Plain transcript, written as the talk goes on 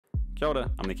Kia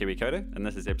ora, I'm the TheKiwiCoder, and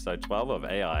this is episode 12 of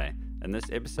AI. In this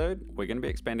episode, we're going to be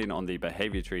expanding on the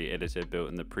behavior tree editor built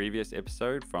in the previous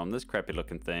episode from this crappy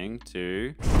looking thing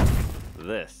to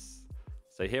this.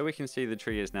 So here we can see the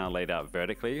tree is now laid out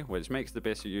vertically, which makes the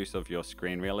best use of your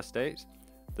screen real estate.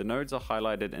 The nodes are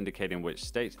highlighted indicating which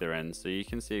state they're in, so you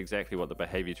can see exactly what the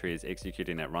behavior tree is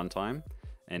executing at runtime.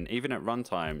 And even at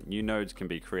runtime, new nodes can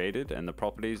be created and the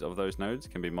properties of those nodes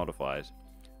can be modified.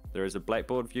 There is a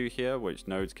Blackboard view here which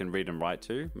nodes can read and write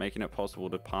to, making it possible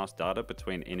to pass data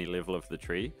between any level of the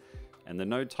tree. And the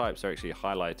node types are actually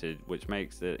highlighted, which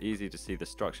makes it easy to see the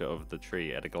structure of the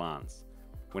tree at a glance.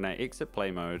 When I exit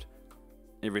play mode,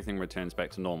 everything returns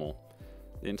back to normal.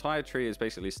 The entire tree is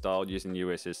basically styled using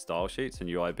US's Stylesheets and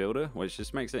UI Builder, which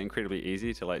just makes it incredibly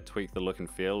easy to tweak the look and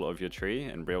feel of your tree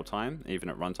in real time, even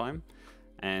at runtime.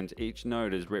 And each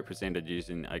node is represented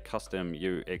using a custom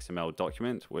UXML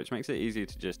document, which makes it easy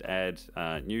to just add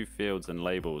new fields and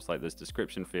labels like this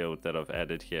description field that I've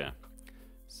added here.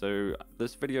 So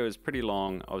this video is pretty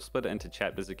long. I'll split it into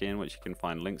chapters again, which you can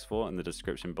find links for in the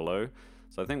description below.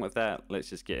 So I think with that, let's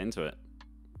just get into it.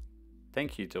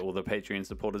 Thank you to all the Patreon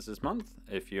supporters this month.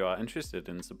 If you are interested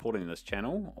in supporting this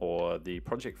channel or the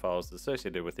project files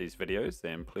associated with these videos,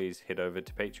 then please head over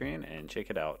to Patreon and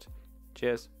check it out.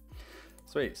 Cheers.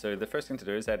 Sweet, so the first thing to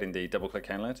do is adding the double click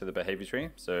handler to the behavior tree.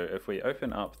 So if we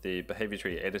open up the behavior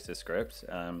tree editor script,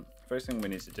 first thing we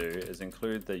need to do is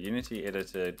include the Unity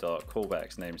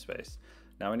editor.callbacks namespace.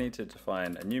 Now we need to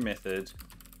define a new method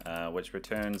which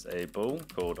returns a bool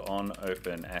called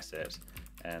onOpenAsset.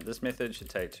 And this method should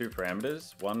take two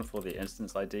parameters, one for the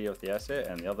instance ID of the asset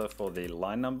and the other for the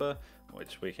line number,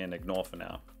 which we can ignore for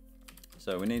now.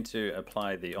 So we need to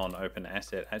apply the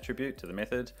onOpenAsset attribute to the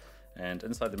method. And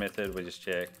inside the method, we just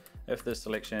check if the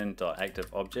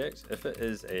selection.activeObject, if it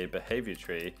is a behavior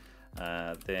tree,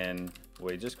 then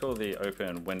we just call the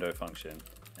open window function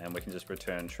and we can just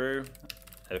return true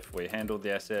if we handled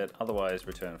the asset, otherwise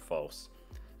return false.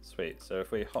 Sweet, so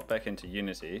if we hop back into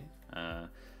Unity,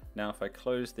 now if I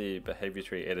close the behavior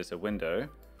tree editor window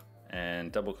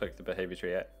and double click the behavior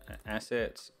tree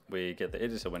asset, we get the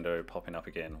editor window popping up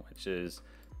again, which is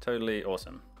totally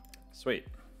awesome. Sweet.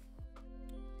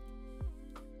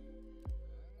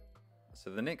 So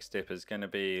the next step is going to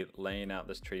be laying out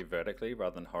this tree vertically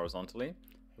rather than horizontally.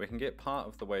 We can get part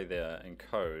of the way there in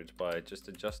code by just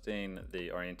adjusting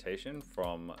the orientation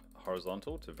from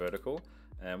horizontal to vertical.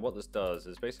 And what this does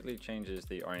is basically changes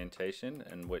the orientation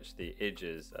in which the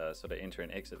edges sort of enter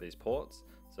and exit these ports.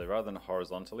 So rather than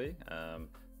horizontally,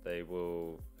 they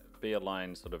will be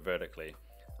aligned sort of vertically.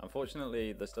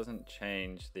 Unfortunately, this doesn't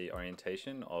change the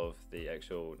orientation of the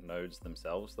actual nodes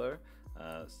themselves though.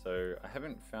 So I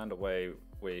haven't found a way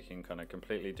where you can kind of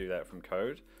completely do that from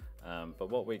code.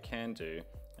 But what we can do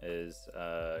is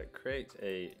create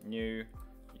a new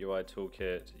UI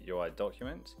toolkit UI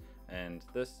document. And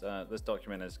this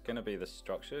document is going to be the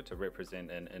structure to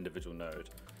represent an individual node.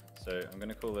 So I'm going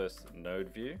to call this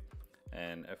node view.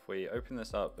 And if we open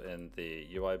this up in the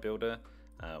UI builder,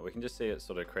 we can just see it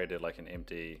sort of created like an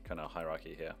empty kind of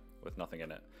hierarchy here with nothing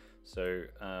in it. So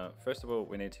first of all,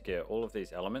 we need to get all of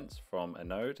these elements from a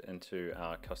node into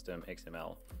our custom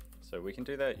XML. So we can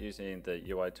do that using the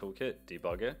UI toolkit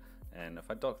debugger. And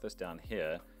if I dock this down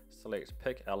here, select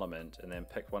pick element and then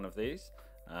pick one of these,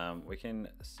 we can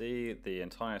see the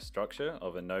entire structure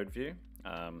of a node view.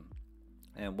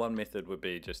 And one method would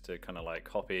be just to kind of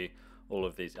copy all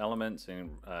of these elements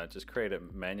and just create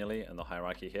it manually in the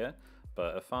hierarchy here.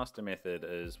 But a faster method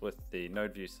is with the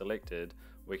node view selected,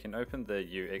 we can open the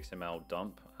UXML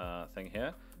dump thing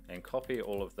here and copy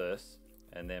all of this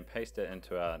and then paste it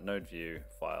into our node view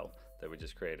file that we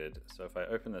just created. So if I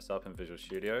open this up in Visual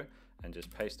Studio and just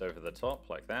paste over the top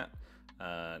like that,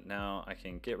 now I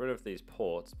can get rid of these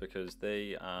ports because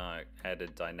they are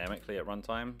added dynamically at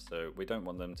runtime, so we don't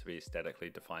want them to be statically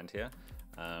defined here.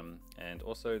 And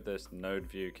also this node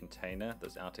view container,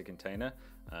 this outer container,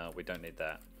 we don't need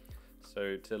that.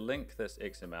 So to link this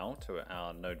XML to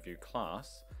our node view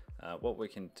class, what we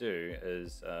can do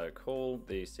is call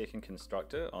the second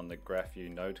constructor on the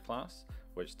GraphView node class,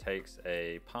 which takes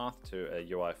a path to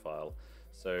a UI file.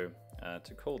 So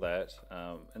to call that,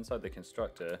 inside the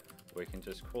constructor, we can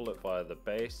just call it via the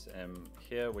base, and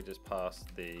here we just pass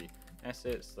the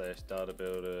asset slash data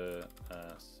builder,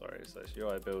 slash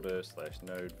UI builder slash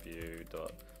node view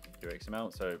dot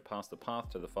UXML. So pass the path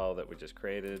to the file that we just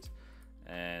created.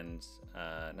 And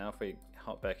now if we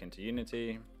hop back into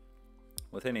Unity,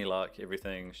 with any luck,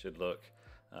 everything should look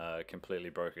completely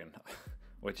broken.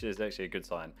 which is actually a good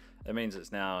sign. It means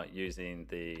it's now using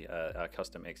the our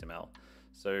custom XML.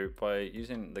 So by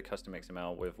using the custom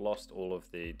XML, we've lost all of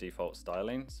the default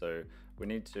styling, so we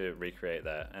need to recreate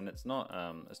that. And it's not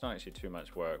actually too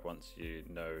much work once you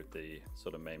know the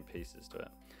sort of main pieces to it.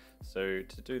 So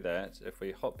to do that, if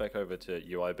we hop back over to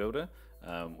UI Builder,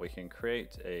 we can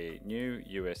create a new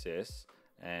USS,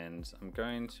 and I'm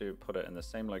going to put it in the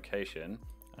same location,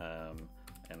 and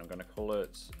I'm going to call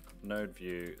it Node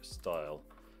View Style.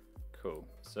 Cool.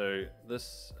 So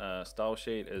this style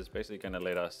sheet is basically going to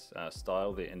let us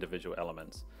style the individual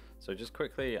elements. So just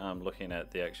quickly looking at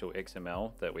the actual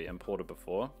XML that we imported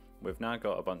before, we've now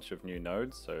got a bunch of new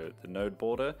nodes. So the node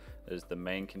border is the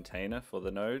main container for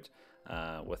the node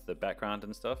with the background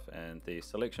and stuff, and the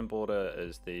selection border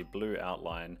is the blue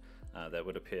outline that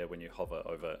would appear when you hover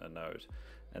over a node.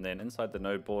 And then inside the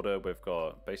node border, we've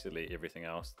got basically everything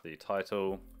else. The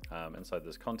title, inside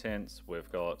this contents, we've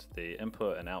got the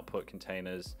input and output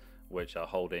containers, which are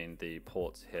holding the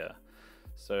ports here.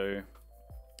 So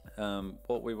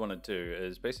what we want to do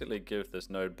is basically give this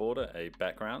node border a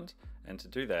background. And to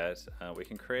do that, we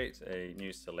can create a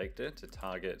new selector to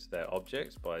target that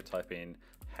object by typing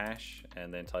hash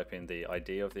and then typing the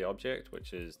ID of the object,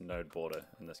 which is node border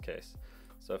in this case.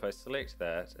 So if I select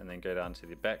that and then go down to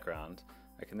the background,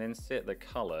 I can then set the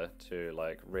color to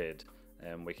like red,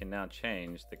 and we can now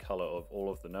change the color of all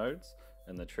of the nodes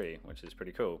in the tree, which is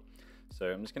pretty cool. So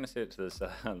I'm just going to set it to this,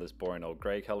 this boring old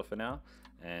gray color for now.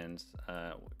 And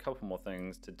a couple more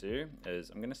things to do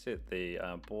is I'm going to set the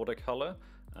border color.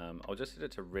 I'll just set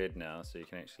it to red now so you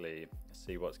can actually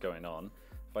see what's going on.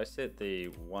 If I set the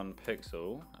 1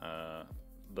 pixel,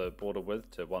 the border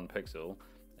width to 1 pixel,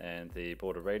 and the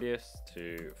border radius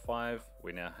to 5,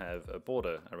 we now have a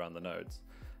border around the nodes.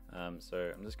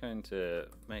 So I'm just going to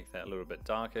make that a little bit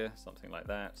darker, something like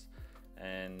that.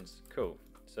 And cool.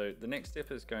 So the next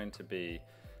step is going to be,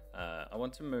 I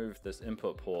want to move this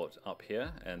input port up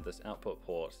here and this output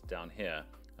port down here.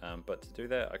 But to do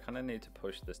that, I kind of need to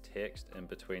push this text in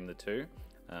between the two.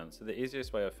 So the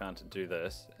easiest way I've found to do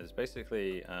this is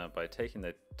basically by taking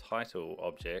the title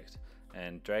object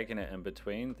and dragging it in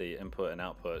between the input and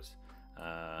output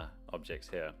objects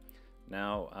here.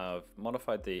 Now I've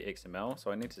modified the XML,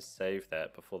 so I need to save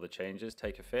that before the changes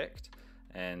take effect.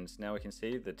 And now we can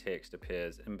see the text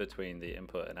appears in between the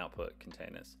input and output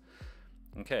containers.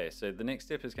 Okay, so the next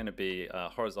step is going to be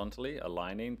horizontally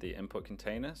aligning the input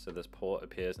container, so this port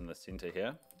appears in the center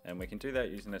here. And we can do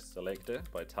that using a selector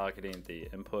by targeting the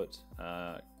input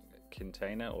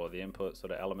container or the input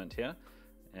sort of element here.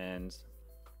 And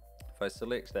if I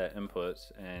select that input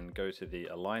and go to the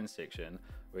align section,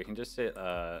 we can just set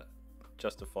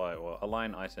justify or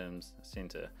align items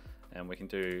center. And we can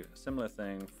do a similar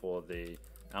thing for the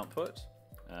output.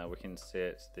 We can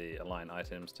set the align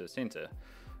items to center.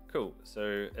 Cool,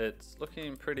 so it's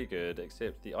looking pretty good,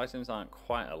 except the items aren't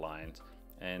quite aligned.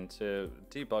 And to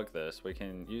debug this, we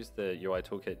can use the UI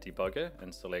Toolkit debugger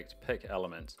and select pick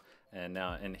element. And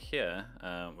now in here,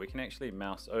 we can actually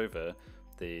mouse over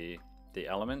the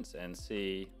elements and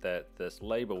see that this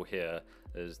label here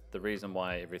is the reason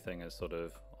why everything is sort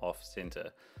of off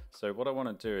center. So what I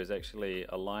want to do is actually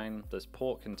align this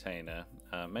port container,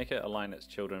 make it align its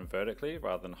children vertically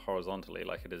rather than horizontally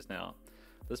like it is now.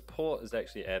 This port is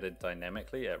actually added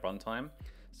dynamically at runtime,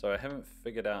 so I haven't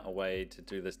figured out a way to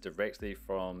do this directly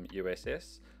from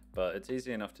USS, but it's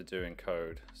easy enough to do in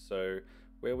code. So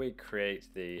where we create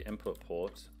the input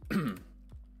port,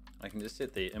 I can just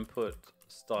set the input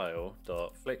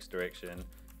style.flexDirection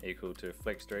equal to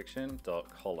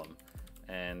flexDirection.column.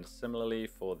 And similarly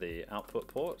for the output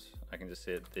port, I can just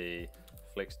set the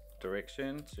flex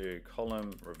direction to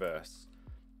column reverse.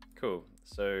 Cool,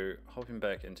 so hopping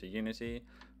back into Unity,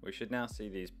 we should now see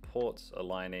these ports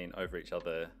aligning over each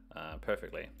other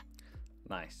perfectly.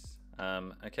 Nice.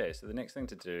 Okay, so the next thing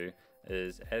to do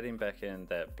is adding back in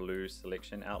that blue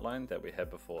selection outline that we had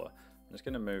before. I'm just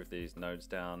going to move these nodes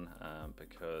down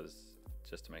because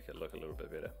just to make it look a little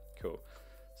bit better. Cool.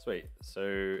 Sweet.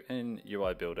 So in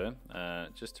UI Builder,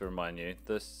 just to remind you,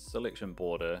 this selection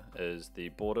border is the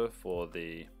border for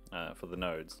the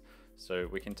nodes. So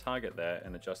we can target that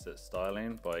and adjust its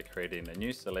styling by creating a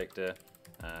new selector,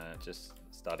 just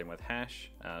starting with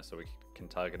hash, so we can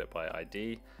target it by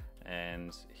ID.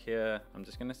 And here, I'm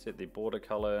just going to set the border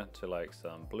color to like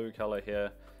some blue color here,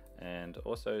 and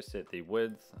also set the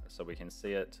width so we can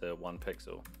see it to 1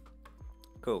 pixel.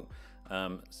 Cool.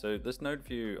 So this node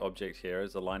view object here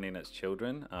is aligning its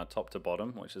children top to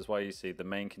bottom, which is why you see the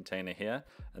main container here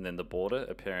and then the border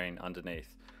appearing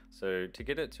underneath. So to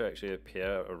get it to actually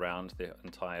appear around the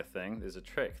entire thing, there's a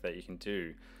trick that you can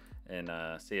do, in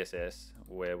CSS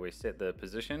where we set the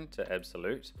position to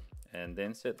absolute and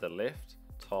then set the left,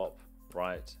 top,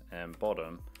 right and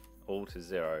bottom all to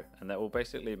 0, and that will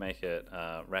basically make it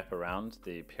wrap around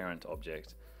the parent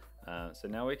object. So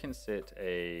now we can set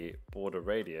a border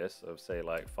radius of say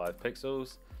like 5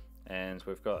 pixels, and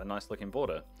we've got a nice looking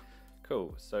border.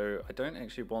 Cool, so I don't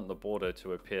actually want the border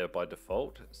to appear by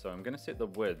default, so I'm going to set the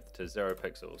width to 0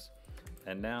 pixels.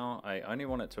 And now I only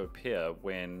want it to appear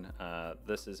when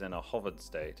this is in a hovered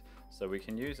state. So we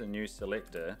can use a new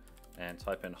selector and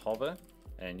type in hover,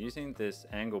 and using this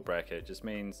angle bracket just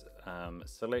means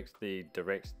select the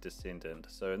direct descendant.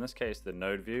 So in this case the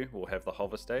node view will have the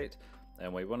hover state,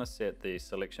 and we want to set the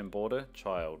selection border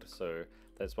child. So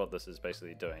that's what this is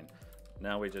basically doing.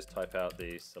 Now we just type out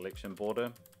the selection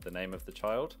border, the name of the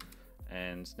child,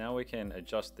 and now we can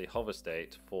adjust the hover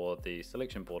state for the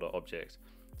selection border object.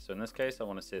 So in this case I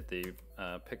want to set the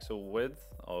pixel width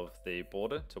of the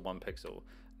border to 1 pixel.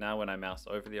 Now when I mouse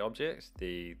over the object,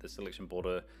 the selection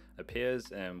border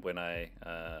appears, and when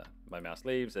my mouse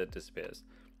leaves, it disappears.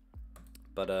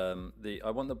 But I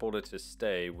want the border to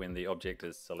stay when the object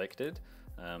is selected.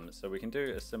 So we can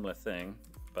do a similar thing,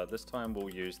 but this time we'll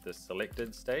use the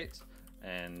selected state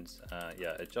and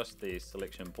adjust the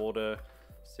selection border,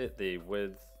 set the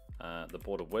width, the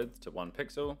border width to 1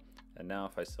 pixel, and now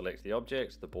if I select the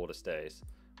object, the border stays,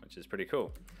 which is pretty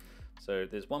cool. So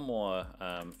there's one more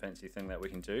fancy thing that we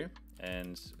can do,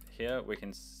 and here we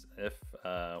can, if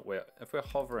we're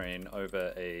hovering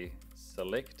over a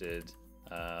selected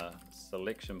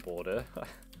selection border,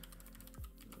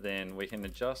 then we can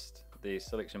adjust the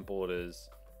selection border's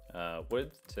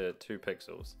width to 2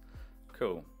 pixels.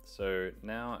 Cool. So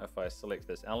now if I select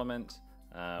this element,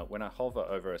 when I hover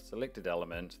over a selected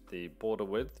element, the border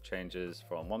width changes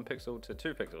from 1 pixel to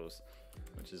 2 pixels,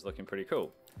 which is looking pretty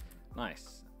cool.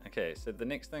 Nice. Okay, so the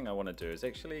next thing I want to do is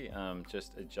actually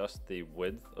just adjust the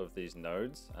width of these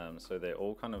nodes so they're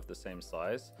all kind of the same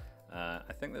size.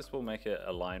 I think this will make it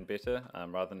align better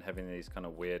rather than having these kind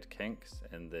of weird kinks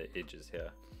in the edges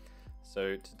here.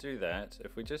 So to do that,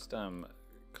 if we just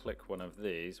click one of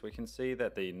these, we can see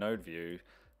that the node view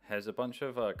has a bunch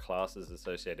of classes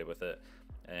associated with it,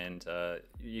 and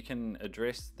you can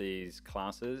address these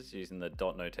classes using the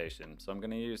dot notation. So I'm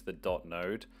going to use the dot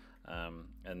node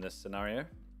in this scenario.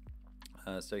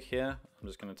 So here I'm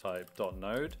just going to type dot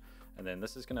node, and then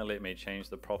this is going to let me change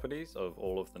the properties of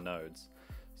all of the nodes.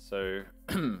 So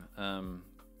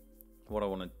what I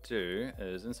want to do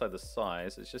is inside the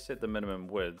size, it's just set the minimum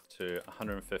width to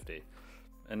 150,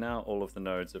 and now all of the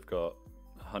nodes have got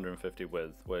 150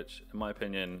 width, which in my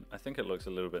opinion, I think it looks a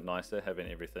little bit nicer having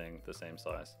everything the same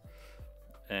size.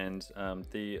 And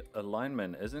the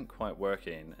alignment isn't quite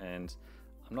working, and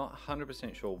I'm not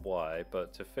 100% sure why,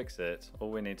 but to fix it, all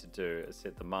we need to do is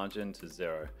set the margin to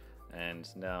 0, and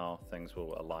now things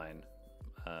will align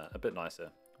a bit nicer,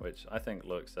 which I think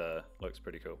looks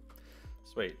pretty cool.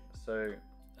 Sweet. So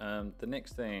the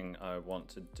next thing I want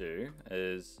to do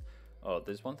is,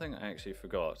 there's one thing I actually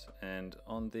forgot, and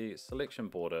on the selection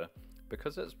border,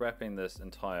 because it's wrapping this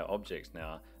entire object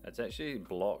now, it's actually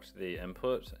blocked the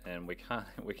input, and we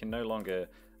can no longer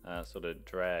sort of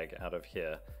drag out of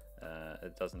here.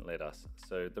 It doesn't let us.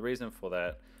 So the reason for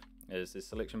that is the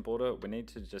selection border, we need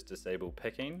to just disable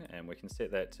picking, and we can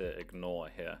set that to ignore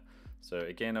here. So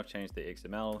again, I've changed the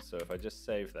XML, so if I just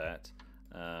save that,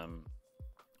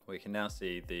 we can now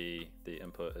see the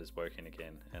input is working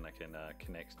again, and I can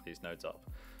connect these nodes up.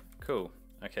 Cool.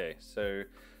 Okay, so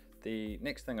the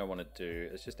next thing I want to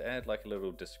do is just add like a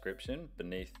little description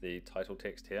beneath the title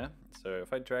text here. So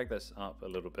if I drag this up a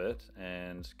little bit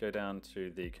and go down to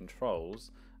the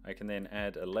controls, I can then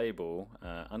add a label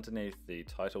underneath the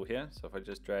title here. So if I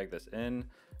just drag this in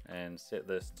and set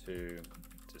this to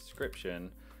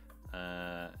description,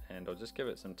 and I'll just give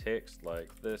it some text like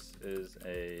this is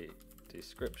a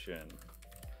description.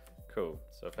 Cool.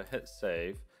 So if I hit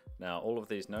save, now all of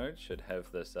these nodes should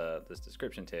have this this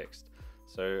description text.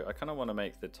 So I kind of want to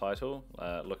make the title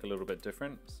look a little bit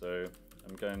different. So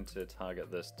I'm going to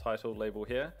target this title label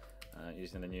here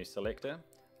using the new selector,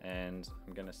 and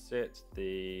I'm going to set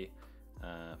the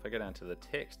if I go down to the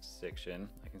text section,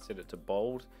 I can set it to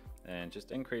bold and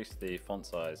just increase the font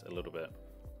size a little bit.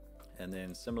 And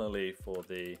then similarly for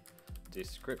the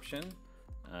description,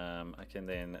 I can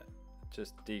then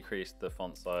just decrease the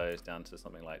font size down to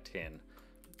something like 10.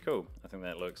 Cool, I think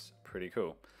that looks pretty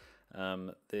cool.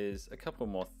 There's a couple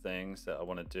more things that I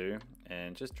want to do,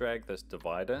 and just drag this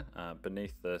divider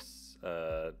beneath this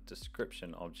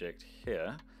description object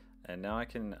here, and now I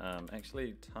can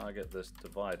actually target this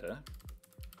divider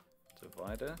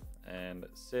and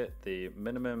set the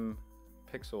minimum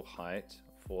pixel height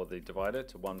for the divider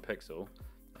to 1 pixel,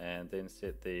 and then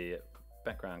set the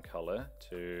background color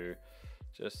to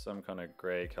just some kind of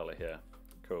gray color here.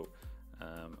 Cool.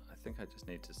 I think I just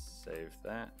need to save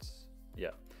that.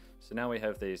 Yeah. So now we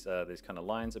have these kind of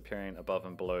lines appearing above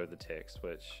and below the text,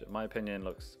 which in my opinion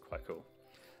looks quite cool.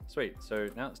 Sweet, so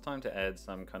now it's time to add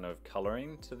some kind of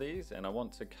coloring to these, and I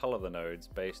want to color the nodes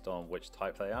based on which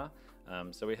type they are.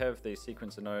 So we have the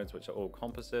sequencer nodes, which are all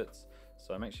composites.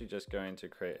 So I'm actually just going to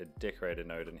create a decorator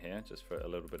node in here just for a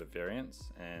little bit of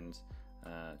variance, and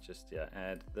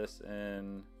add this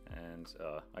in, and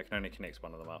I can only connect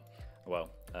one of them up.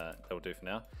 Well, that'll do for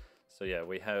now. So yeah,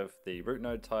 we have the root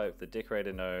node type, the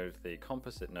decorator node, the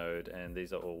composite node, and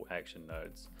these are all action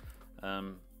nodes.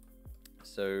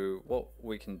 So what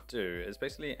we can do is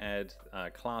basically add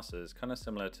classes, kind of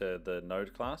similar to the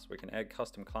node class. We can add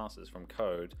custom classes from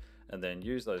code and then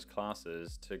use those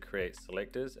classes to create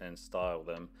selectors and style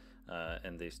them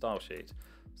in the style sheet.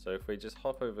 So if we just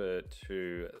hop over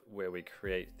to where we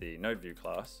create the node view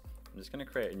class, I'm just going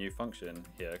to create a new function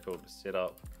here called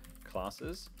setup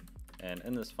classes. And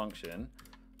in this function,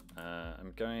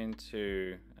 I'm going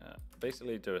to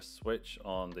basically do a switch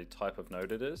on the type of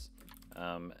node it is.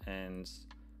 And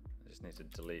I just need to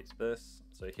delete this.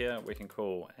 So here we can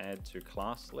call add to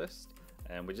class list,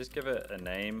 and we just give it a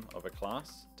name of a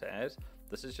class to add.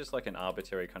 This is just like an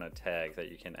arbitrary kind of tag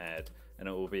that you can add, and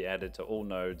it will be added to all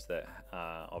nodes that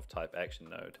are of type action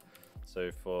node. So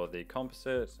for the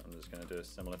composite, I'm just going to do a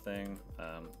similar thing.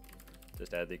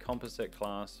 Just add the composite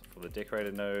class. For the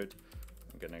decorator node,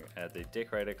 I'm going to add the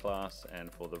decorator class,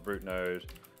 and for the root node,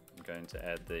 I'm going to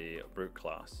add the root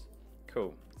class.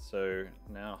 Cool. So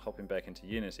now hopping back into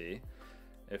Unity,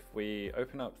 if we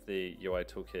open up the UI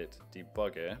Toolkit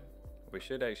debugger, we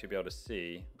should actually be able to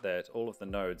see that all of the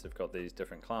nodes have got these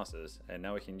different classes, and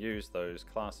now we can use those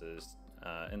classes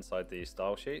inside the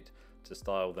style sheet to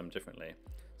style them differently.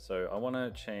 So I want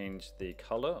to change the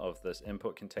color of this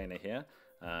input container here,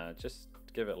 just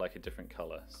give it like a different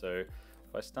color. So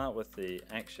if I start with the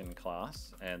action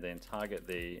class and then target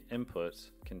the input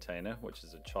container, which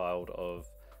is a child of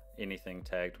anything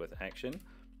tagged with action.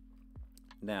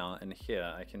 Now in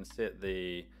here I can set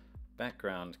the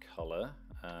background color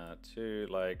to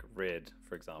like red,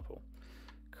 for example.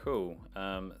 Cool.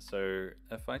 So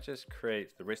if I just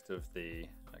create the rest of the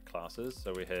classes,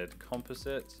 so we had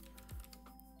composite,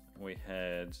 we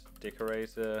had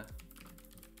decorator,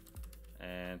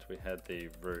 and we had the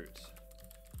root.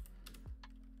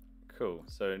 Cool.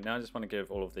 So now I just want to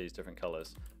give all of these different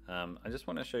colors. I just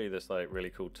want to show you this like really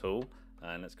cool tool,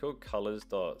 and it's called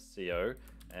colors.co.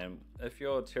 And if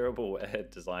you're terrible at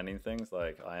designing things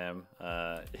like I am,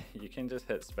 you can just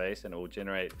hit space and it will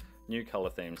generate new color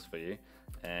themes for you.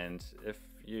 And if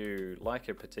you like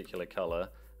a particular color,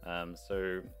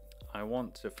 so I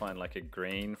want to find like a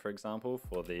green, for example,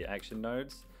 for the action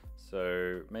nodes.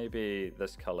 So maybe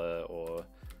this color, or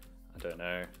I don't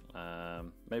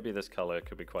know, maybe this color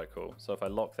could be quite cool. So if I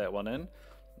lock that one in,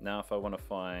 now if I want to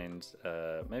find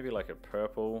maybe like a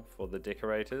purple for the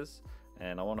decorators,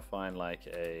 and I want to find like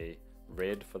a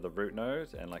red for the root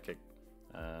node, and like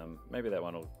a maybe that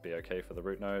one will be okay for the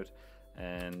root node,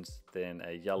 and then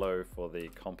a yellow for the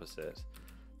composite.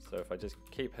 So if I just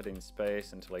keep hitting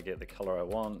space until I get the color I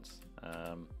want,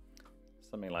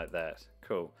 something like that.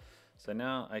 Cool. So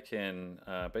now I can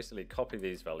basically copy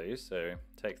these values. So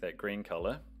take that green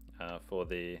color for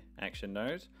the action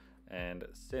node and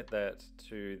set that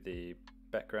to the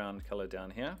background color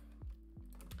down here.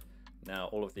 Now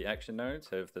all of the action nodes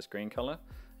have this green color,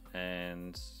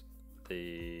 and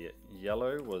the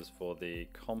yellow was for the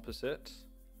composite.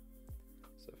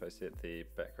 So if I set the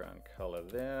background color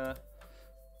there,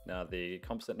 now the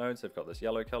composite nodes have got this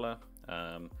yellow color.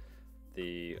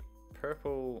 The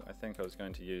purple I think I was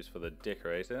going to use for the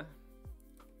decorator.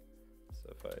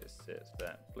 So if I set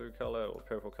that blue color or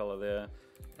purple color there,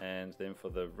 and then for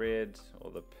the red or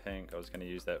the pink I was going to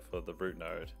use that for the root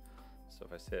node. So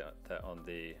if I set that on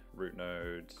the root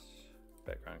node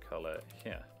background color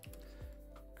here.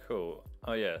 Cool.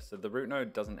 Oh yeah, so the root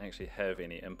node doesn't actually have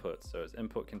any inputs, so its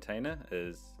input container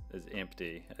is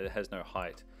empty. It has no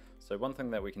height. So one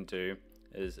thing that we can do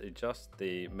is adjust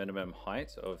the minimum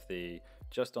height of the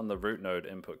just on the root node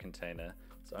input container.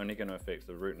 It's only going to affect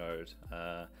the root node.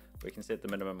 We can set the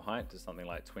minimum height to something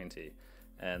like 20,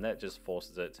 and that just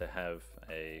forces it to have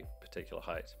a particular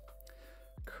height.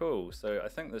 Cool. So I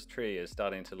think this tree is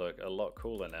starting to look a lot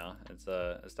cooler now. It's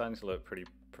starting to look pretty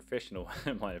professional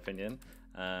in my opinion.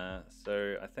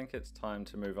 So I think it's time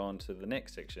to move on to the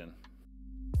next section.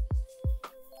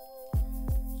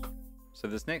 So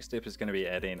this next step is going to be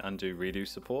adding undo redo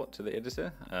support to the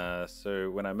editor. So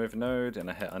when I move a node and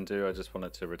I hit undo, I just want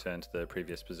it to return to the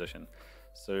previous position.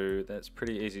 So that's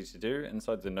pretty easy to do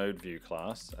inside the node view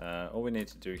class. All we need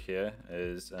to do here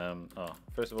is,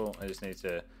 first of all, I just need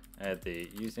to add the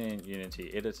using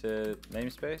Unity editor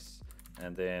namespace,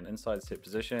 and then inside set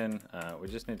position, we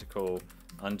just need to call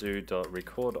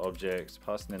undo.recordObject,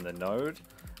 passing in the node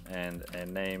and a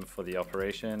name for the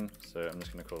operation. So I'm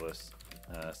just going to call this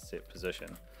set position.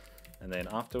 And then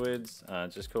afterwards,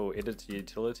 just call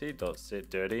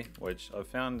editorUtility.setDirty, which I've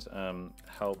found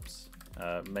helps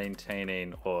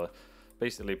maintaining or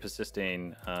basically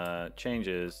persisting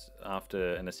changes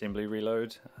after an assembly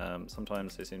reload.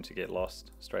 Sometimes they seem to get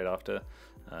lost straight after,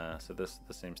 so this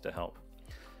seems to help.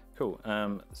 Cool.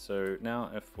 So now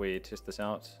if we test this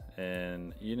out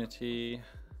in Unity,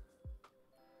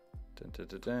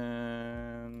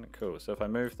 cool. So if I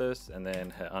move this and then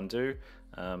hit undo,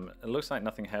 it looks like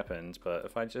nothing happened, but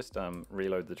if I just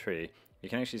reload the tree, you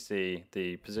can actually see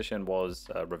the position was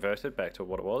reverted back to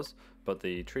what it was, but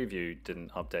the tree view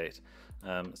didn't update.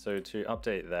 So to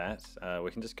update that,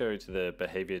 we can just go to the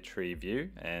behavior tree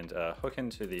view and hook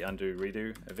into the undo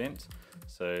redo event.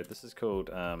 So this is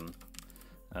called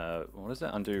what is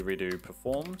it? Undo redo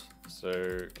performed. So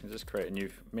you can just create a new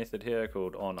method here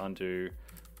called on undo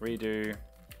redo,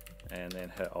 and then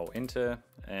hit Alt Enter.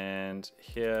 And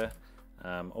here,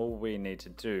 all we need to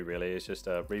do really is just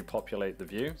repopulate the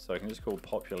view. So I can just call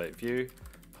populate view,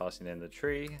 passing in the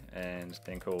tree, and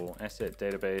then call asset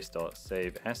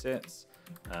database.save assets,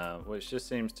 which just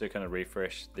seems to kind of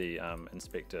refresh the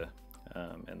inspector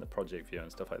and the project view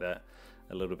and stuff like that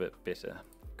a little bit better.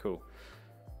 Cool.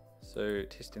 So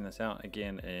testing this out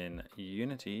again in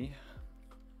Unity,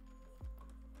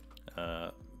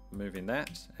 moving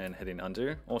that and hitting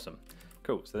undo. Awesome.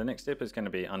 Cool. So the next step is going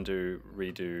to be undo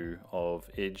redo of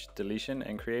edge deletion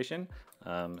and creation.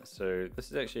 So this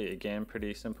is actually again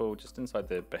pretty simple. Just inside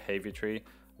the behavior tree,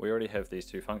 we already have these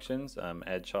two functions,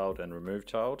 add child and remove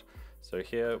child. So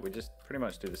here we just pretty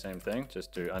much do the same thing.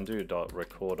 Just do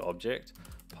undo.recordObject,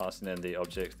 passing in the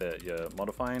object that you're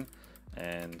modifying,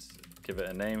 and give it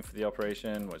a name for the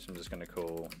operation, which I'm just going to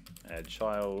call add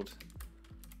child,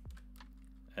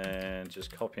 and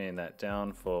just copying that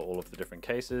down for all of the different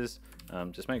cases.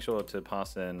 Just make sure to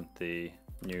pass in the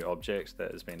new object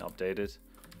that has been updated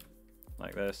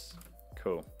like this.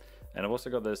 Cool. And I've also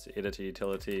got this editor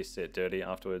utility set dirty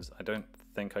afterwards. I don't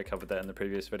think I covered that in the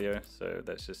previous video, so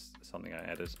that's just something I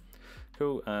added.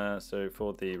 Cool. So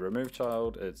for the remove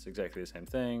child, it's exactly the same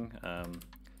thing.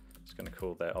 Just going to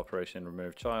call that operation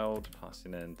remove child,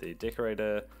 passing in the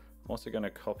decorator. I'm also going to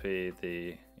copy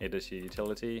the editor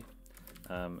utility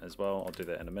as well. I'll do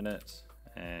that in a minute,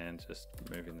 and just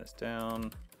moving this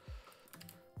down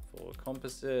for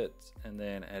composite, and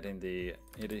then adding the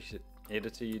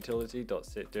editor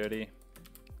utility.setDirty.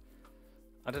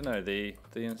 I don't know, the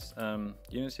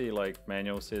Unity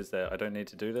manual says that I don't need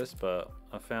to do this, but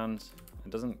I found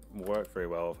it doesn't work very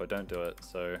well if I don't do it,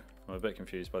 so I'm a bit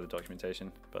confused by the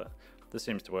documentation, but this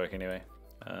seems to work anyway.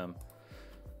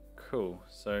 Cool,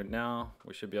 so now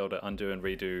we should be able to undo and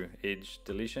redo edge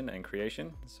deletion and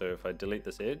creation. So if I delete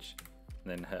this edge,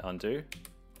 and then hit undo,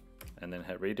 and then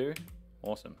hit redo,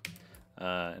 awesome.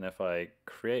 And if I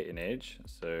create an edge,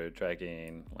 so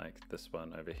dragging like this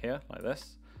one over here, like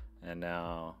this, and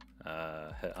now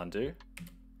hit undo,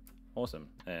 awesome,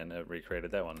 and it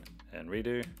recreated that one, and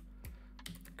redo,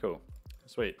 cool,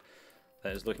 sweet.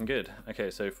 That is looking good. Okay,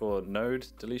 so for node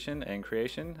deletion and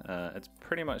creation, it's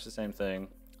pretty much the same thing.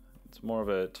 It's more of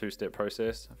a two-step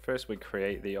process. First, we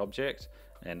create the object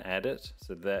and add it,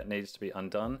 so that needs to be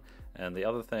undone. And the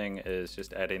other thing is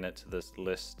just adding it to this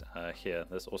list here.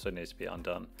 This also needs to be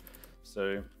undone.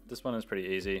 So this one is pretty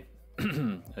easy.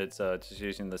 It's just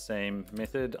using the same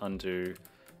method, undo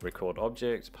record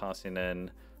object, passing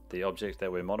in the object that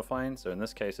we're modifying. So in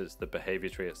this case, it's the behavior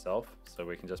tree itself. So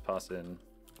we can just pass in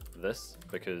this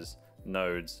because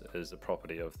nodes is a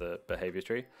property of the behavior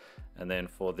tree. And then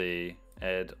for the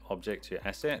add object to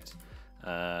asset,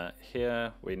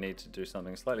 here we need to do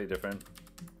something slightly different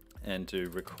and do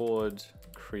record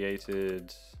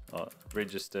created,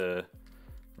 register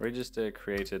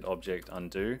created object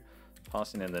undo,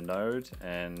 passing in the node,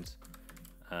 and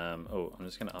I'm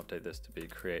just going to update this to be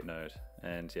create node,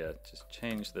 and yeah, just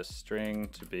change the string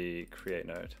to be create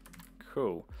node.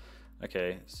 Cool.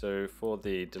 Okay, so for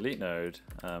the delete node,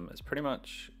 it's pretty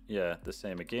much, yeah, the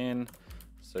same again.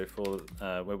 So for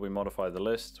where we modify the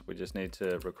list, we just need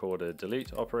to record a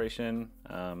delete operation.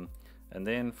 And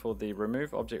then for the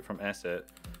remove object from asset,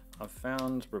 I've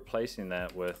found replacing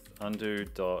that with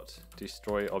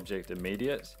undo.destroy object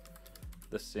immediate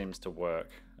this seems to work.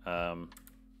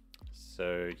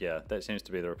 So yeah, that seems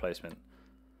to be the replacement.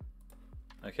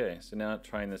 Okay, so now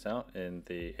trying this out in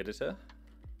the editor.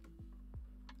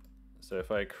 So if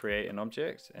I create an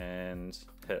object and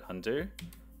hit undo,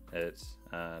 it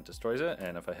destroys it,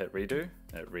 and if I hit redo,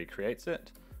 it recreates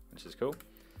it, which is cool.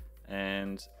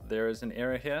 And there is an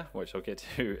error here, which I'll get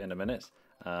to in a minute.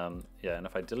 Yeah, and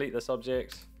if I delete this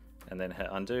object and then hit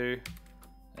undo,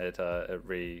 it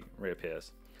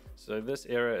reappears. So this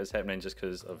error is happening just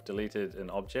because I've deleted an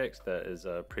object that is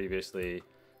previously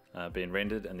been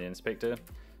rendered in the inspector.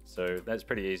 So that's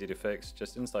pretty easy to fix.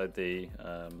 Just inside the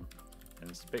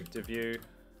inspector view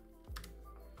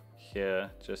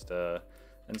here, just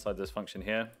inside this function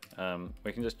here,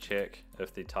 we can just check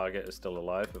if the target is still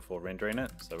alive before rendering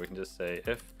it. So we can just say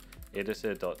if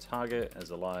editor.target is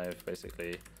alive,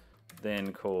 basically,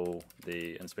 then call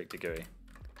the inspector GUI.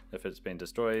 If it's been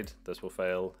destroyed, this will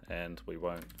fail and we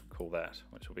won't call that,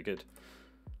 which will be good.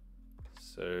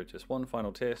 So just one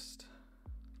final test.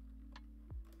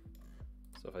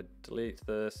 So if I delete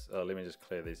this, let me just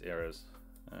clear these errors.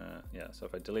 Yeah, so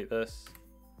if I delete this,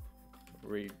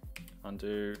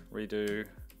 undo, redo,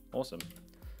 awesome.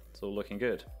 It's all looking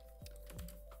good.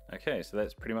 Okay, so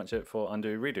that's pretty much it for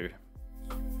undo, redo.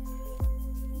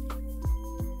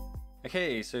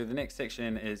 Okay, so the next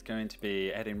section is going to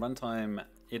be adding runtime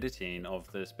editing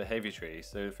of this behavior tree.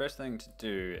 So the first thing to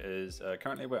do is,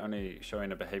 currently we're only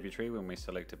showing a behavior tree when we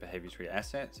select a behavior tree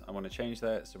asset. I want to change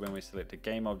that, so when we select a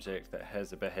game object that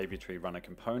has a behavior tree runner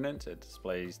component, it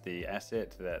displays the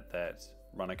asset that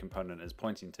runner component is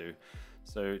pointing to.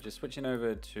 So just switching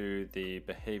over to the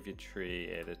behavior tree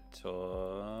editor.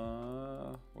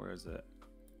 Where is it?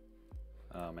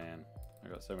 Oh man,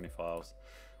 I've got so many files.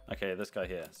 Okay, this guy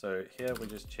here. So here we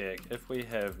just check if we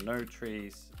have no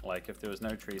trees, like if there was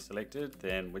no tree selected,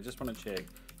 then we just want to check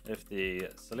if the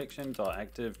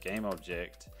selection.active game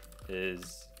object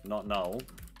is not null,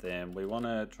 then we want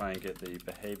to try and get the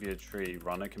behavior tree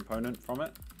runner component from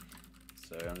it.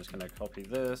 So I'm just going to copy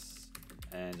this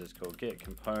and just call get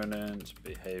component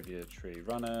behavior tree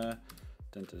runner.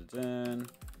 Dun, dun, dun.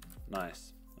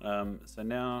 Nice. So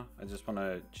now I just want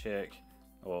to check,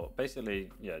 or basically,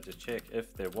 yeah, just check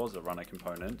if there was a runner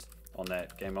component on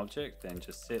that game object, then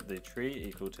just set the tree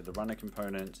equal to the runner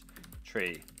component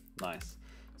tree. Nice.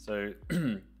 So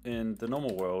in the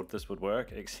normal world, this would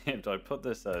work, except I put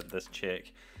this this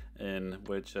check in,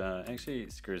 which actually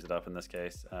screws it up in this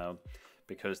case,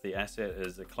 because the asset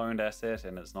is a cloned asset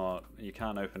and it's not, you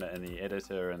can't open it in the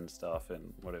editor and stuff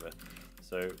and whatever.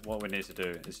 So what we need to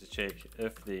do is just check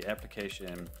if the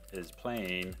application is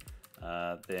playing,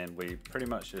 then we pretty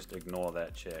much just ignore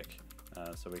that check.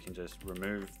 So we can just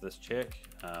remove this check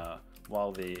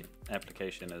while the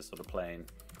application is sort of playing.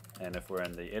 And if we're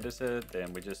in the editor,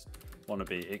 then we just want to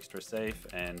be extra safe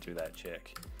and do that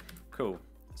check. Cool.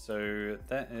 So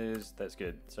that's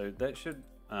good. So that should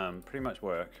pretty much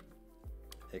work,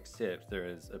 except there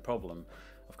is a problem.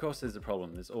 Of course there's a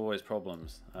problem. There's always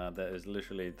problems. That is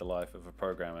literally the life of a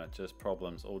programmer, just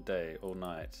problems all day, all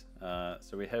night.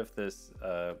 So we have this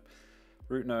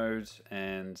root node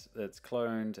and it's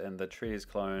cloned and the tree is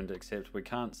cloned, except we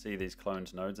can't see these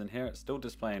cloned nodes in here. It's still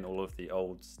displaying all of the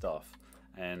old stuff,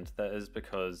 and that is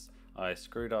because I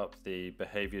screwed up the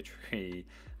behavior tree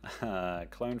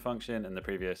clone function in the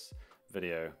previous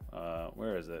video.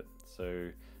 Where is it? So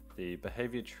the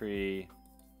behavior tree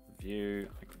view,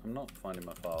 I'm not finding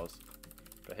my files.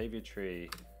 Behavior tree,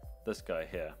 this guy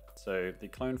here. So the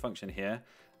clone function here,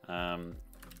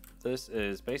 this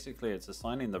is basically, it's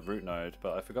assigning the root node,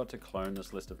 but I forgot to clone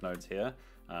this list of nodes here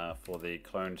for the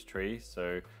cloned tree.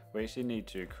 So we actually need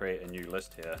to create a new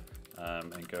list here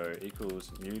and go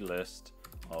equals new list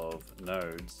of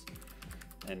nodes.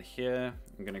 And here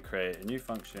I'm going to create a new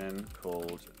function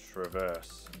called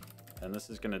traverse. And this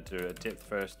is going to do a depth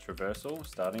first traversal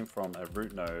starting from a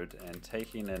root node and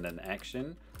taking in an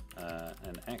action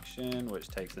which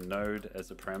takes a node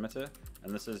as a parameter,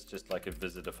 and this is just like a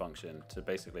visitor function to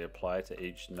basically apply to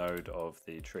each node of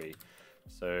the tree.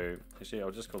 So actually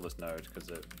I'll just call this node because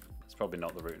it's probably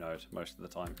not the root node most of the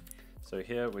time. So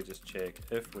here we just check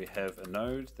if we have a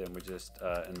node, then we just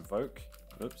invoke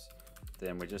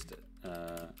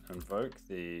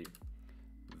the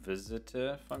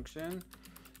visitor function,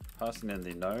 passing in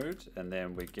the node, and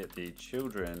then we get the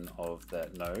children of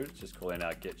that node, just calling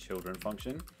our getChildren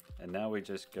function. And now we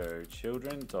just go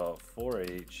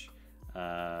children.forEach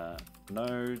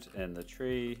node in the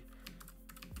tree.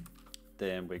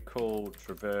 Then we call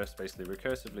traverse, basically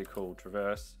recursively call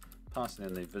traverse, passing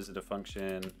in the visitor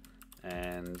function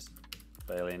and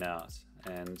bailing out.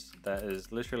 And that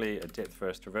is literally a depth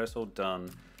first traversal done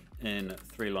in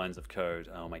 3 lines of code.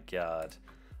 Oh my god,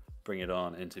 bring it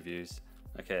on, interviews.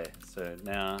 Okay, so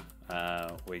now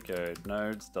we go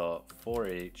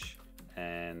nodes.forEach,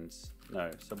 and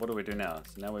no, so what do we do now?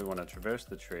 So now we want to traverse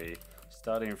the tree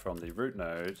starting from the root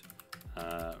node,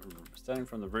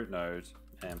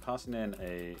 and passing in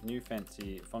a new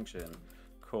fancy function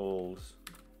called,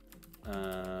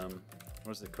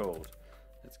 what is it called?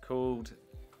 It's called,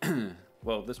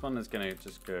 well, this one is going to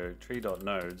just go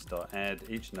tree.nodes.add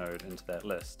each node into that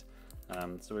list.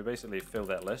 So we basically fill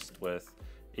that list with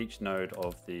each node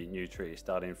of the new tree,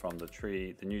 starting from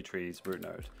the new tree's root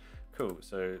node. Cool,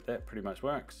 so that pretty much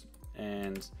works.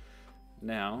 And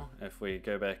now if we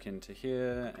go back into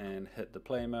here and hit the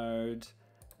play mode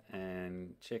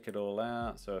and check it all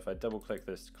out, so if I double click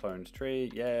this cloned tree,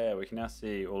 yeah, we can now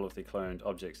see all of the cloned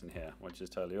objects in here, which is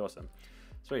totally awesome.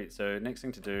 Sweet, so next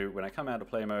thing to do, when I come out of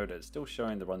play mode, it's still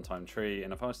showing the runtime tree,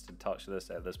 and if I was to touch this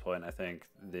at this point, I think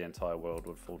the entire world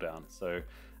would fall down. So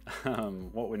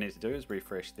what we need to do is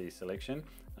refresh the selection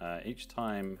each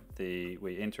time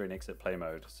we enter and exit play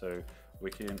mode. So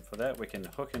for that we can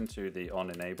hook into the on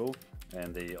enable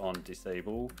and the on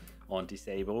disable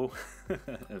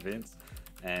events,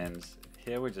 and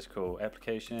here we just call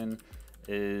application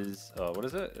is, what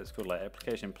is it? It's called like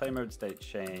application play mode state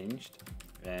changed.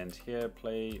 And here,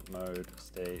 play mode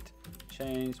state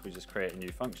changed, we just create a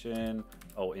new function,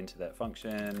 I'll enter that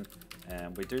function,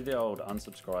 and we do the old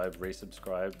unsubscribe,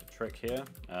 resubscribe trick here,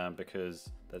 because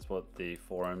that's what the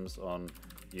forums on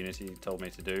Unity told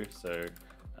me to do, so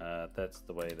that's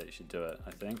the way that you should do it,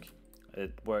 I think.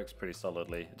 It works pretty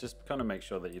solidly. Just kind of make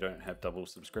sure that you don't have double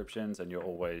subscriptions and you're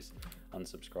always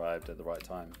unsubscribed at the right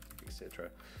time, etc.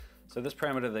 So this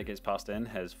parameter that gets passed in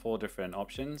has 4 different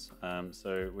options,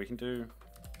 so we can do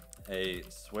a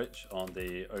switch on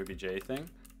the obj thing,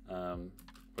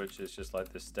 which is just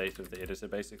like the state of the editor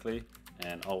basically,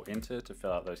 and I'll enter to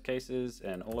fill out those cases,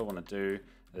 and all I want to do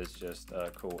is just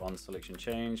call on selection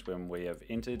change when we have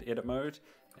entered edit mode,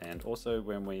 and also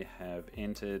when we have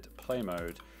entered play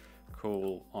mode,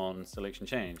 call on selection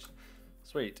change.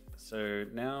 Sweet, so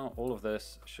now all of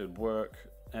this should work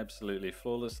absolutely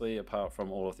flawlessly, apart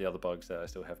from all of the other bugs that I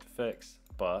still have to fix.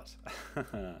 But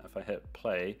if I hit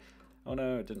play, oh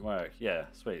no, it didn't work. Yeah,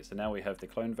 sweet. So now we have the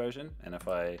clone version, and if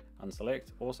I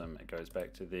unselect, awesome, it goes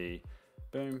back to the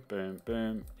boom, boom,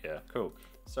 boom. Yeah, cool.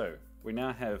 So we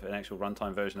now have an actual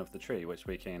runtime version of the tree, which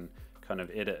we can kind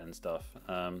of edit and stuff.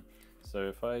 So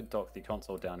if I dock the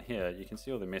console down here, you can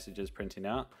see all the messages printing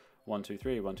out. 1, 2,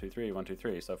 3, 1, 2, 3, 1, 2,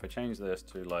 3. So if I change this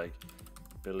to like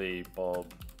Billy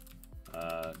Bob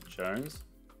Jones,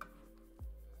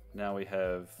 now we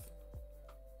have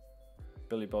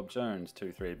Billy Bob Jones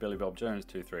 2-3, Billy Bob Jones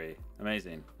 2-3.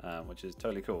 Amazing, which is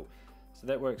totally cool. So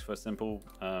that works for simple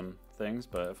things,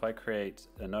 but if I create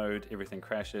a node, everything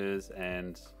crashes,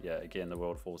 and yeah, again, the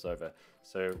world falls over.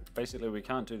 So basically we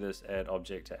can't do this add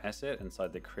object to asset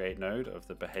inside the create node of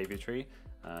the behavior tree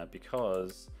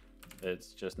because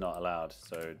it's just not allowed,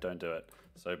 so don't do it.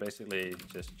 So basically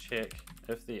just check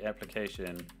if the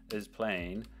application is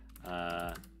playing,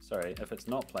 if it's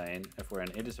not playing, if we're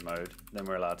in editor mode, then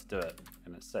we're allowed to do it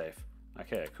and it's safe.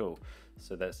 Okay, cool.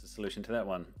 So that's the solution to that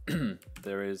one.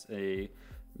 There is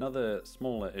another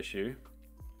smaller issue,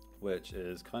 which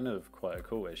is kind of quite a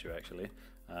cool issue actually.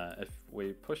 If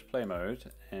we push play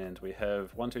mode and we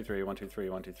have 1, 2, 3, 1, 2, 3,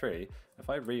 1, 2, 3, if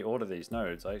I reorder these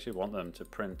nodes, I actually want them to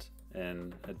print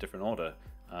in a different order,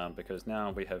 because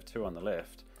now we have 2 on the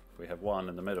left, we have 1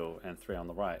 in the middle and 3 on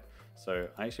the right. So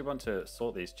I actually want to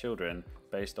sort these children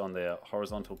based on their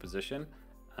horizontal position.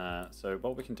 So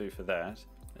what we can do for that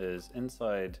is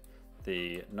inside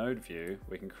the node view,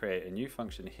 we can create a new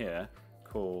function here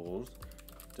called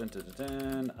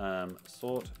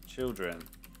sort children.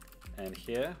 And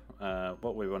here,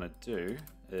 what we want to do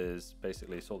is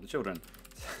basically sort the children.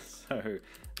 So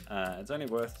it's only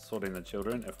worth sorting the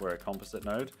children if we're a composite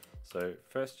node. So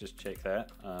first just check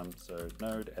that. So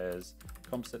node as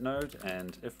composite node,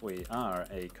 and if we are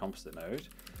a composite node,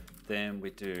 then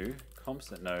we do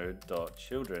composite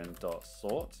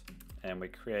node.children.sort, and we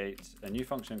create a new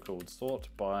function called sort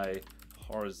by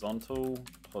horizontal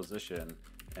position,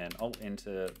 and I'll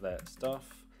enter that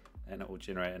stuff, and it will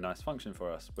generate a nice function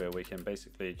for us where we can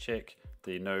basically check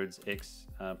the node's X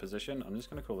position. I'm just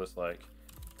going to call this like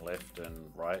left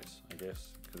and right, I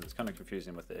guess, because it's kind of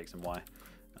confusing with the X and Y.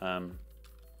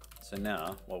 So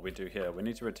now what we do here, we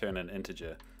need to return an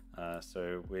integer.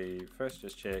 So we first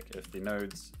just check if the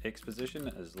node's X position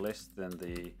is less than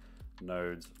the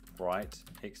node's right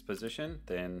X position,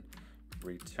 then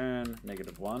return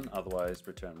 -1, otherwise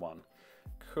return 1.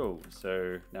 Cool,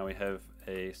 so now we have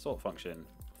a sort function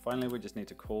finally, we just need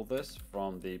to call this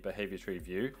from the behavior tree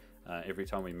view every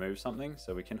time we move something.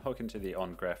 So we can hook into the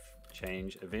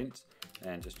onGraphChange event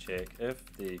and just check if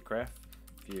the graph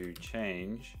view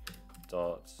change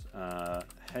dot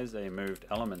has a moved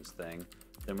elements thing,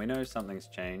 then we know something's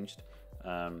changed.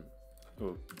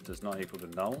 Does not equal to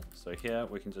null. So here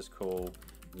we can just call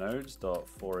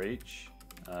nodes.forEach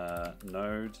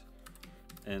node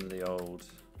in the old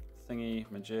thingy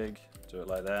majig, do it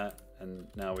like that, and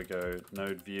now we go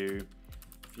node view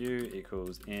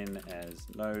equals n as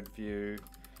node view.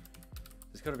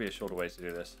 There's got to be a shorter way to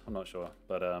do this, I'm not sure,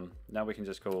 but now we can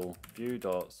just call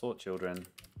view.sortChildren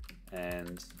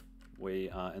and we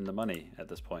are in the money at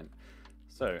this point.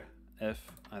 So if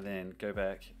I then go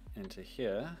back into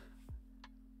here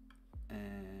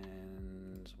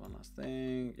and one last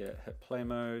thing, yeah, hit play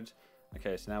mode.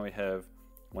 Okay, so now we have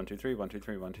 1 2 3 1 2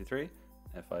 3 1 2 3.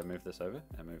 If I move this over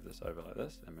and move this over like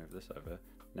this and move this over,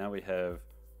 now we have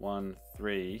 1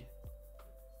 3.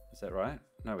 Is that right?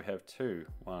 No, we have 2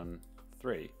 1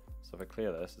 3. So if I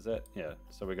clear this, is that, yeah,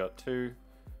 so we got 2,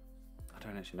 I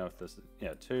don't actually know if this is,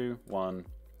 yeah, 2 1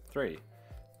 3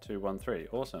 2 1 3.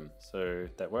 Awesome, so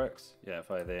that works. Yeah,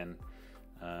 if I then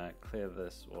clear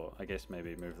this, or I guess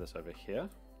maybe move this over here,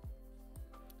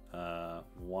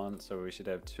 1, so we should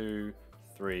have 2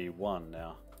 3 1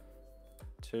 now.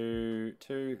 2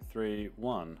 2 3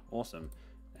 1. Awesome.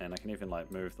 And I can even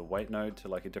like move the wait node to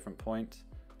like a different point.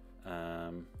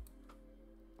 So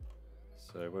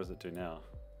what does it do now?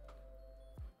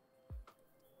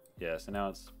 Yeah, so now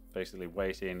it's basically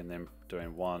waiting and then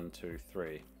doing 1 2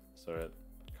 3. So it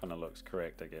kind of looks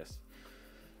correct, I guess.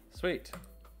 Sweet.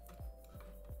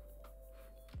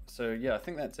 So yeah, I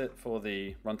think that's it for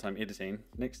the runtime editing.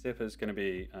 Next step is going to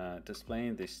be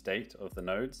displaying the state of the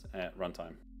nodes at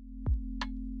runtime.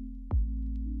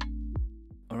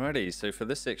 Alrighty, so for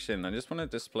this section, I just want to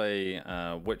display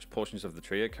which portions of the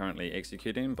tree are currently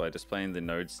executing by displaying the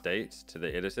node state to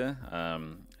the editor.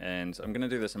 And I'm going to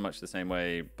do this in much the same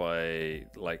way by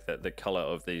like the color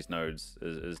of these nodes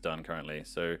is done currently.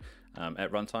 So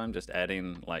at runtime, just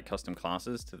adding like custom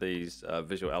classes to these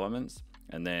visual elements,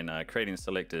 and then creating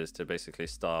selectors to basically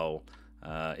style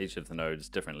each of the nodes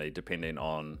differently depending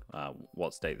on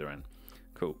what state they're in.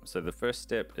 Cool, so the first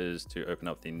step is to open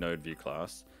up the node view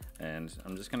class, and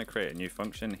I'm just going to create a new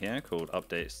function here called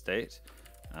update state.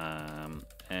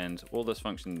 And all this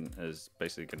function is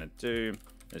basically going to do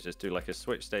is just do like a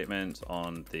switch statement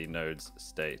on the node's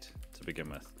state to begin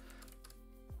with.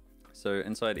 So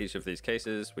inside each of these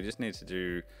cases, we just need to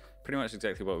do pretty much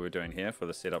exactly what we were doing here for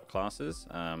the setup classes,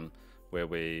 where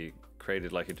we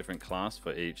created like a different class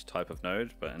for each type of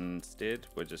node, but instead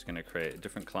we're just going to create a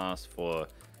different class for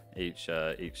each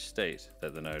state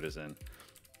that the node is in.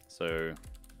 So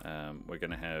we're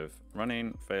going to have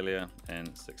running, failure,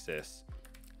 and success.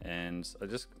 And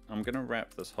I'm going to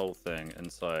wrap this whole thing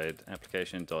inside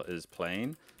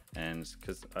application.isPlaying, and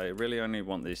because I really only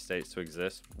want these states to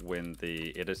exist when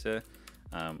the editor,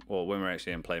 or when we're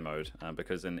actually in play mode,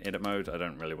 because in edit mode I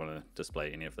don't really want to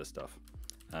display any of this stuff.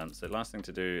 So last thing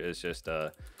to do is just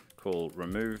call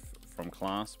remove from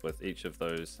class with each of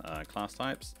those class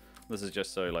types. This is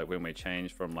just so like when we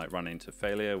change from like running to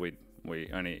failure, we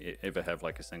only ever have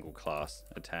like a single class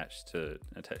attached to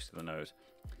the node.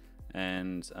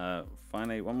 And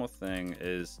finally, one more thing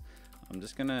is I'm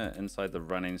just gonna, inside the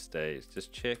running state,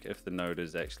 just check if the node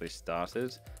is actually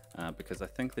started, because I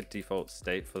think the default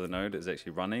state for the node is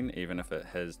actually running, even if it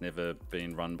has never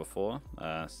been run before.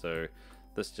 So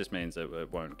this just means that it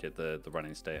won't get the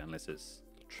running state unless it's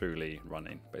truly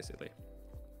running, basically.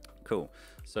 Cool.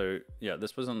 So yeah,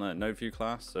 this was on the node view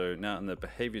class. So now in the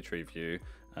behavior tree view,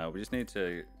 we just need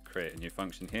to create a new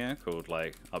function here called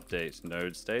like update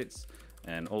node states.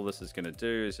 And all this is going to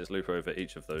do is just loop over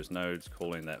each of those nodes,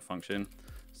 calling that function.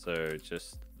 So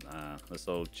just this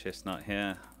old chestnut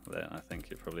here that I think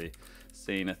you've probably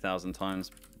seen 1,000 times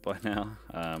by now,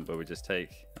 where we just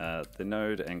take the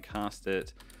node and cast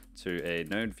it to a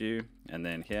node view, and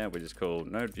then here we just call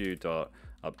node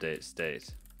view.update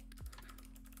state.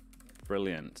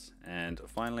 Brilliant. And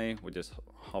finally, we just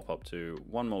hop up to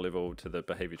one more level to the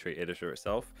behavior tree editor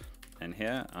itself. And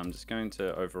here I'm just going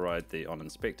to override the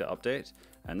onInspector update,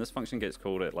 and this function gets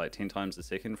called at like 10 times a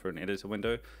second for an editor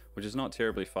window, which is not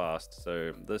terribly fast.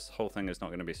 So this whole thing is not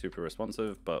going to be super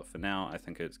responsive, but for now I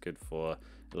think it's good for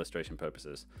illustration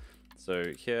purposes. So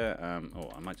here,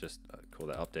 I might just call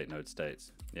that update node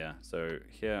states. Yeah, so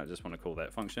here I just want to call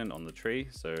that function on the tree.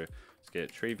 So let's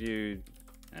get tree view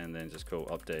and then just call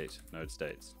update node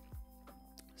states.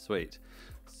 Sweet.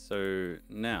 So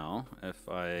now if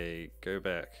I go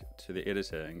back to the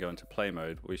editor and go into play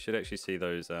mode, we should actually see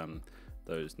those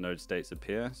those node states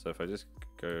appear. So if I just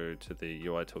go to the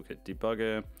UI Toolkit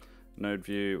debugger, node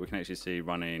view, we can actually see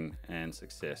running and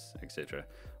success, etc.,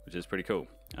 which is pretty cool.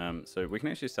 So we can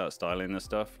actually start styling this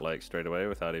stuff like straight away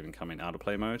without even coming out of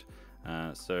play mode.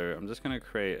 So I'm just going to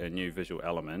create a new visual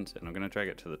element, and I'm going to drag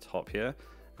it to the top here,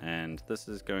 and this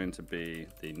is going to be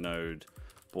the node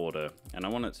border, and I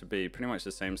want it to be pretty much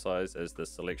the same size as the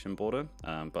selection border,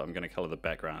 but I'm going to color the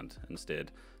background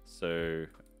instead. So,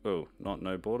 oh, not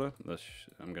node border,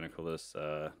 I'm going to call this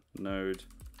node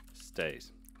state.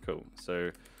 Cool.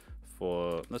 So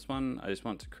for this one, I just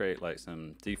want to create like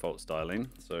some default styling.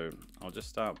 So I'll just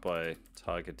start by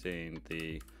targeting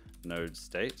the node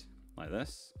state like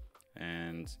this,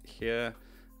 and here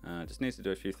just needs to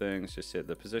do a few things. Just set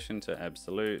the position to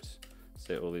absolute,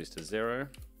 set all these to 0.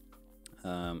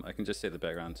 I can just set the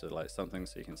background to like something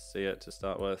so you can see it to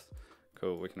start with.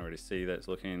 Cool, we can already see that's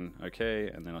looking okay,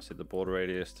 and then I'll set the border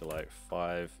radius to like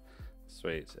 5.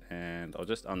 Sweet, and I'll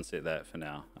just unset that for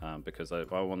now because I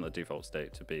want the default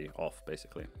state to be off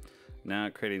basically. Now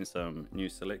creating some new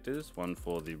selectors, one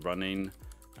for the running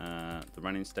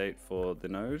state for the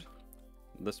node.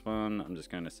 This one I'm just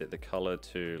going to set the color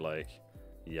to like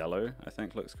yellow. I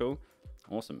think looks cool.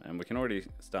 Awesome, and we can already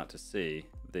start to see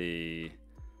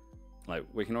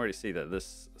that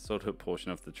this sort of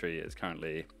portion of the tree is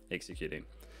currently executing.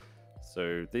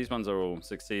 So these ones are all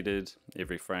succeeded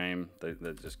every frame.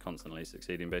 They're just constantly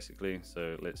succeeding basically.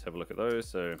 So let's have a look at those.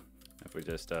 So if we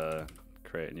just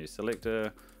create a new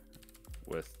selector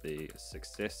with the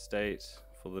success state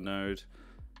for the node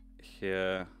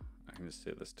here, I can just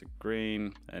set this to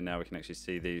green, and now we can actually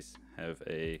see these have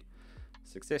a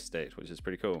success state, which is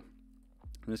pretty cool.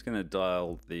 I'm just going to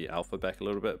dial the alpha back a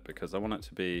little bit because I want it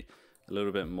to be a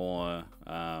little bit more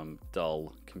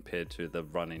dull compared to the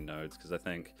running nodes, because I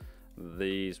think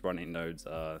these running nodes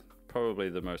are probably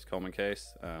the most common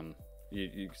case.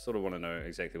 You sort of want to know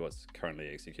exactly what's currently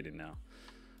executing now.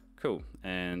 Cool,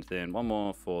 and then one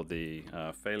more for the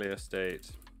failure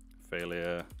state,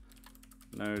 failure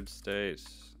node state.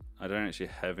 I don't actually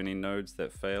have any nodes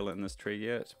that fail in this tree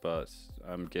yet, but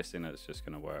I'm guessing it's just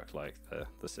going to work like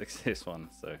the success one,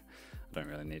 so I don't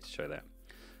really need to show that.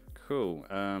 Cool,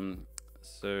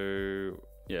 so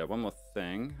yeah, one more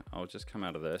thing. I'll just come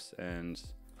out of this, and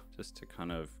just to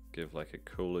kind of give like a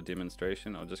cooler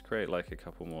demonstration, I'll just create like a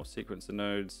couple more sequencer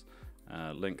nodes,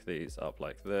 link these up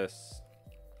like this,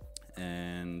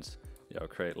 and yeah, I'll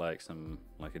create like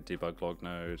a debug log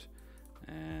node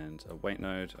and a wait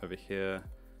node over here,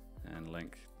 and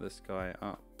link this guy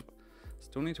up.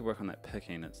 Still need to work on that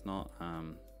picking. It's not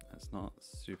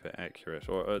super accurate,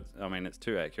 or I mean it's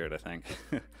too accurate, I think.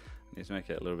 I need to make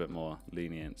it a little bit more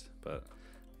lenient, but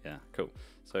yeah, cool.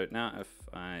 So now if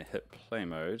I hit play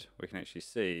mode, we can actually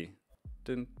see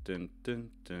dun, dun, dun,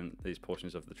 dun, these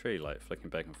portions of the tree like flicking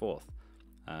back and forth,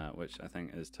 which I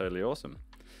think is totally awesome.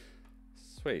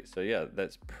 Sweet, so yeah,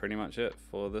 that's pretty much it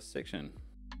for this section.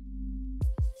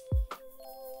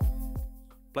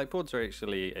 Blackboards are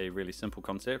actually a really simple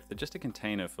concept. They're just a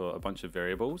container for a bunch of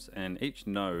variables, and each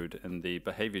node in the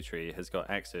behavior tree has got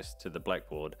access to the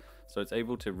Blackboard, so it's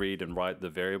able to read and write the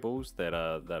variables that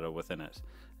are within it.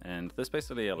 And this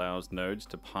basically allows nodes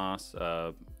to pass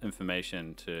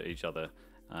information to each other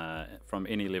from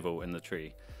any level in the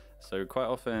tree. So quite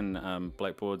often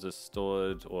Blackboards are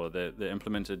stored, or they're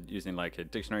implemented using like a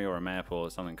dictionary or a map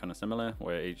or something kind of similar,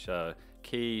 where each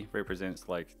key represents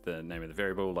like the name of the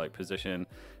variable, like position,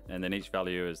 and then each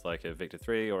value is like a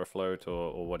vector3 or a float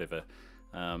or whatever.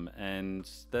 And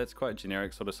that's quite a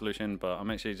generic sort of solution, but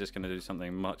I'm actually just going to do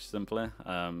something much simpler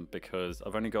because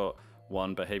I've only got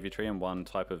one behavior tree and one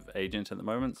type of agent at the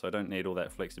moment, so I don't need all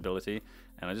that flexibility,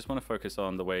 and I just want to focus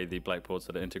on the way the Blackboard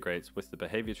sort of integrates with the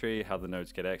behavior tree, how the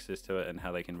nodes get access to it, and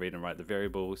how they can read and write the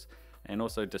variables, and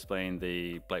also displaying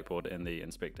the Blackboard in the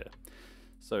inspector.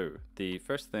 So the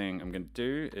first thing I'm going to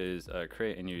do is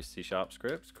create a new C#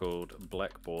 script called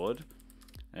Blackboard,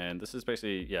 and this is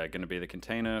basically going to be the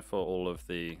container for all of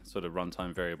the sort of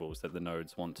runtime variables that the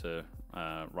nodes want to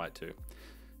write to.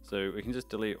 So we can just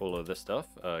delete all of this stuff,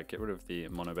 get rid of the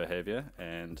mono behavior,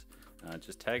 and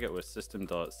just tag it with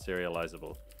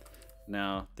system.serializable.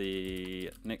 Now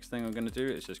the next thing I'm going to do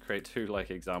is just create two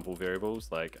like example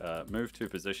variables, like move to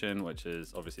position, which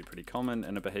is obviously pretty common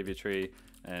in a behavior tree,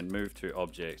 and move to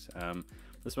object.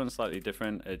 This one's slightly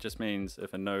different. It just means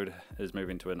if a node is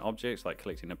moving to an object, like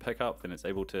collecting a pickup, then it's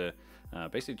able to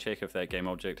basically check if that game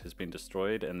object has been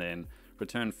destroyed, and then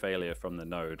return failure from the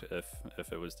node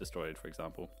if it was destroyed, for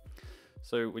example.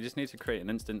 So we just need to create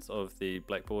an instance of the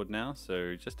Blackboard now.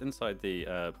 So just inside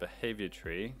the behavior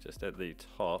tree, just at the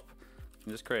top,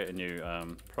 just create a new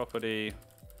property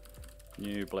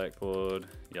new Blackboard,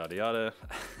 yada yada,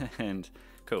 and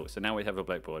cool. So now we have a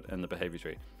Blackboard in the behavior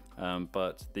tree.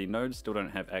 But the nodes still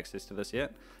don't have access to this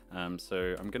yet.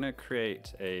 So I'm going to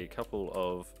create a couple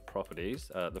of properties.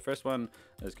 The first one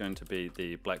is going to be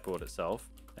the Blackboard itself,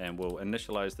 and we'll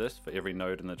initialize this for every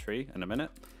node in the tree in a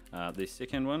minute. The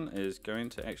second one is going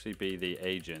to actually be the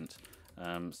agent.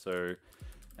 So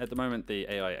at the moment, the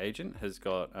AI agent has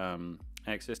got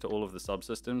access to all of the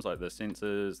subsystems like the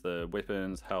sensors, the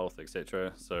weapons, health,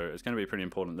 etc. So it's going to be pretty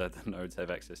important that the nodes have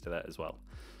access to that as well.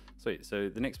 Sweet. So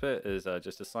the next bit is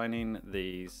just assigning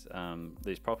these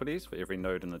properties for every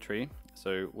node in the tree.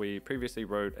 So we previously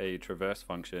wrote a traverse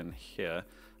function here,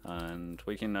 and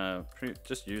we can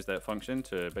just use that function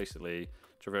to basically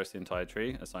traverse the entire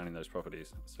tree, assigning those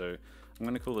properties. So I'm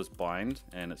going to call this bind,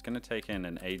 and it's going to take in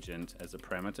an agent as a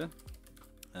parameter.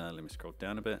 Let me scroll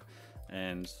down a bit.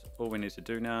 And all we need to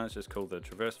do now is just call the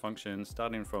traverse function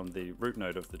starting from the root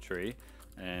node of the tree,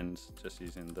 and just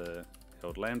using the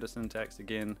old lambda syntax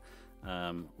again.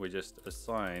 We just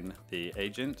assign the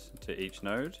agent to each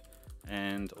node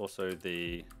and also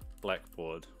the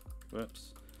Blackboard.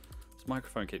 Whoops, this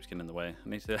microphone keeps getting in the way. I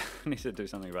need to do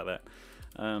something about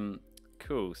that.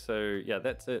 Cool, so yeah,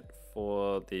 that's it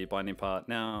for the binding part.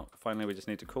 Now finally we just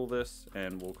need to call this,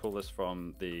 and we'll call this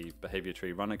from the behavior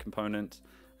tree runner component,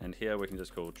 and here we can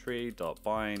just call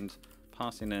tree.bind,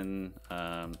 passing in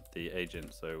the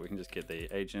agent. So we can just get the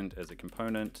agent as a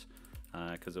component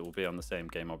because it will be on the same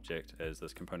game object as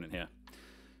this component here.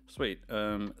 Sweet.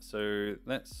 So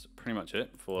that's pretty much it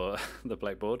for the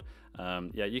Blackboard.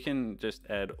 Yeah, you can just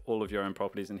add all of your own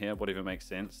properties in here, whatever makes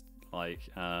sense, like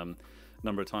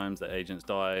number of times that agents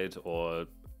died, or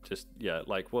just, yeah,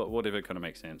 like whatever kind of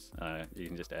makes sense, you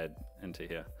can just add into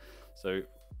here. So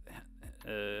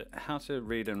how to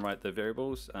read and write the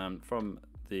variables from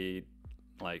the,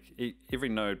 like every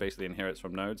node basically inherits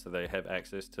from nodes, so they have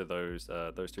access to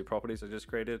those two properties I just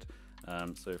created.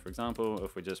 So for example,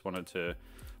 if we just wanted to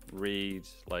read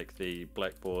like the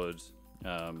Blackboard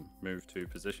move to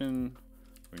position,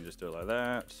 we can just do it like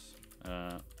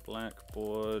that,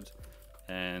 Blackboard.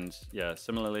 And yeah,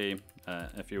 similarly,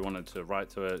 if you wanted to write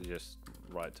to it, you just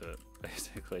write to it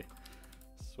basically.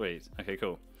 Sweet. Okay,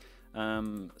 cool.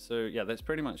 So yeah, that's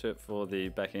pretty much it for the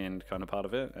backend kind of part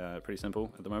of it. Pretty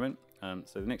simple at the moment.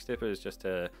 So the next step is just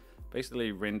to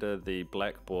basically render the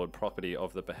Blackboard property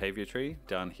of the behavior tree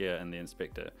down here in the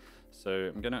inspector.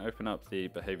 So I'm going to open up the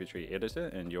behavior tree editor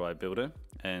in UI Builder,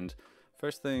 and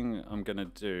first thing I'm going to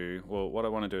do, well, what I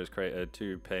want to do is create a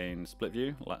 2-pane split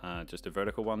view, just a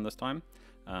vertical one this time.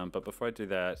 But before I do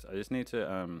that, I just need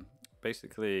to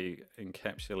basically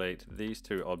encapsulate these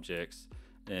two objects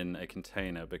in a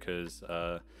container, because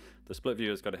the split view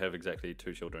has got to have exactly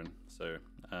 2 children. So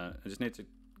I just need to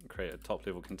create a top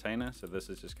level container. So this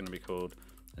is just going to be called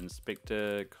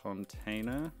inspector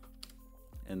container,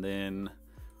 and then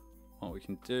what we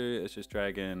can do is just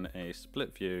drag in a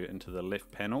split view into the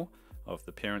left panel of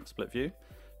the parent split view,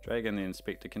 drag in the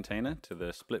inspector container to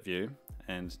the split view,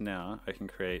 and now I can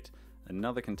create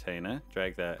another container,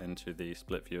 drag that into the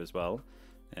split view as well,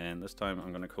 and this time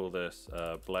I'm going to call this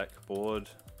Blackboard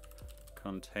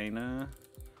container.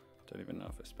 Don't even know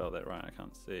if I spelled that right, I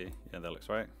can't see. Yeah, that looks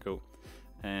right. Cool.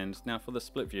 And now for the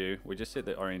split view, we just set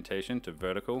the orientation to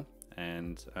vertical,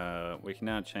 and we can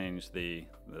now change the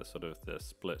sort of the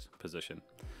split position.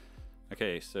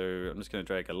 Okay, so I'm just going to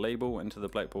drag a label into the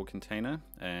Blackboard container,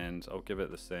 and I'll give it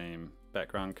the same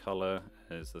background color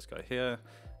as this guy here.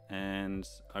 And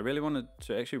I really wanted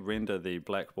to actually render the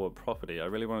Blackboard property. I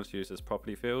really wanted to use this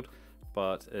property field,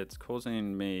 but it's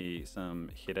causing me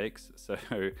some headaches. So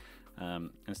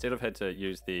instead I've had to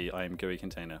use the IamGUI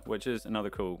container, which is another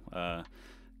cool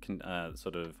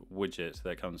sort of widget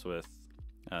that comes with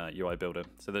UI Builder.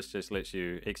 So this just lets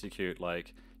you execute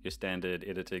like your standard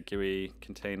editor GUI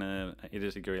container,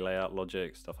 editor GUI layout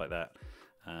logic, stuff like that.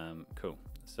 Cool.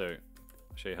 So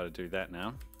I'll show you how to do that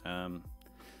now.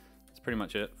 That's pretty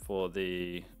much it for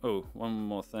the, oh, one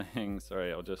more thing.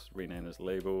 Sorry, I'll just rename this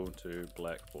label to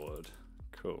Blackboard.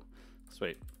 Cool.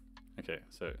 Sweet. Okay,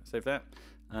 so save that.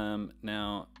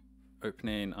 Now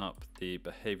opening up the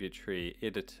behavior tree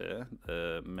editor,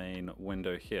 the main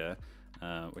window here,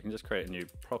 we can just create a new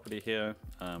property here.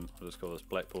 I'll just call this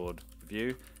Blackboard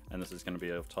view, and this is going to be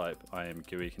of type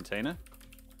IamGUI container,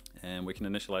 and we can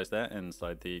initialize that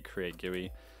inside the createGUI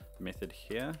method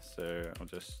here. So I'll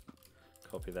just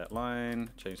copy that line,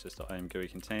 change this to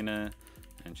IamGUI container,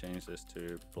 and change this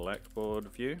to Blackboard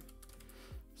view.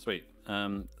 Sweet.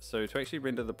 So to actually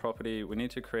render the property, we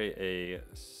need to create a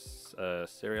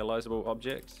serializable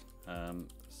object.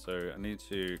 So I need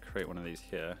to create one of these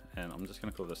here, and I'm just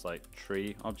going to call this like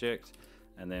tree object,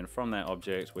 And then from that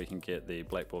object, we can get the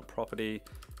Blackboard property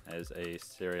as a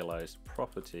serialized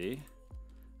property.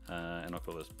 And I'll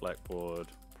call this Blackboard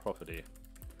property.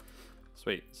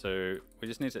 Sweet, so we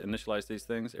just need to initialize these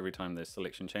things every time their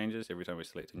selection changes, every time we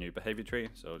select a new behavior tree.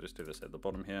 So I'll just do this at the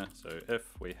bottom here. So if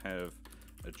we have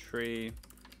a tree,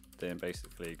 then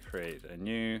basically create a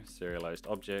new serialized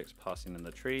object passing in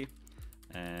the tree.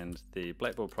 And the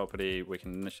Blackboard property we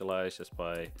can initialize just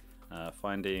by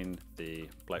finding the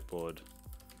Blackboard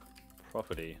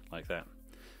property like that.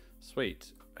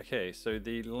 Sweet. Okay, so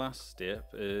the last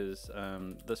step is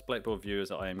this Blackboard view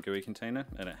is an IAmGUI container,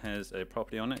 and it has a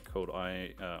property on it called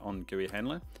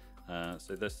onGUIHandler.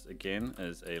 So this again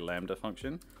is a Lambda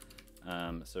function.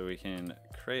 So we can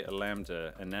create a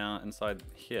Lambda, and now inside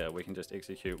here we can just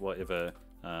execute whatever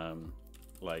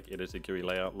like editor GUI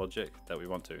layout logic that we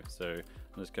want to. So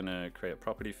I'm just going to create a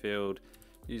property field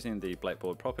using the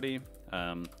Blackboard property.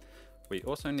 We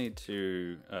also need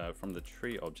to, from the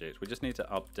tree object, we just need to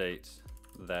update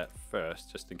that first,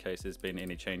 just in case there's been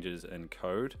any changes in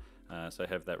code. So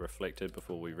have that reflected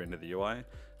before we render the UI.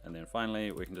 And then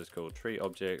finally, we can just call tree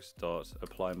objects dot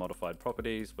apply modified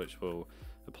properties, which will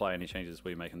apply any changes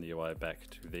we make in the UI back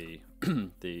to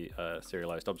the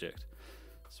serialized object.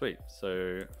 Sweet. So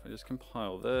if I just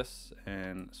compile this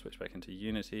and switch back into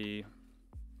Unity,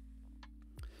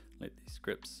 let these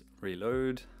scripts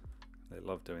reload. They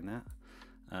love doing that.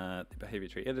 The behavior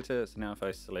tree editor. So now if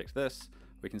I select this,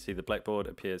 we can see the Blackboard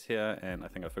appears here, and I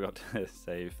think I forgot to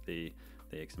save the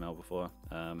XML before.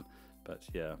 But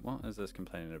yeah, what is this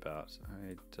complaining about?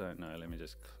 I don't know. Let me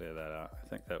just clear that out. I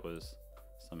think that was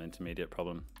some intermediate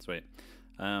problem. Sweet.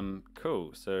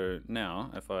 Cool. So now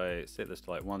if I set this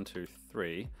to like 1, 2,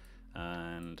 3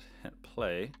 and hit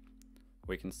play,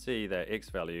 we can see that X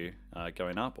value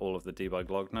going up. All of the debug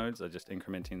log nodes are just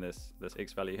incrementing this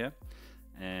X value here.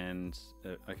 And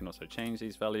I can also change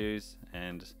these values,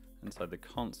 and inside the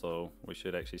console, we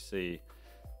should actually see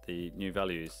the new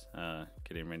values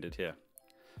getting rendered here,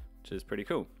 which is pretty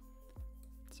cool.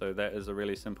 So that is a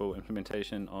really simple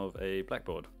implementation of a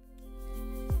Blackboard.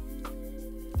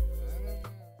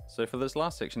 So for this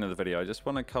last section of the video, I just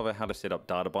want to cover how to set up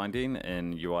data binding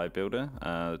in UI Builder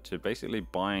to basically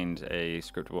bind a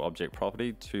scriptable object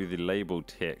property to the label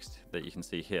text that you can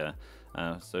see here.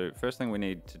 So first thing we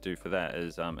need to do for that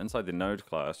is inside the node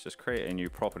class, just create a new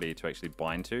property to actually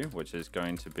bind to, which is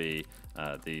going to be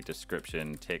the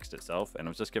description text itself. And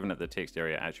I've just given it the text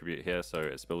area attribute here, so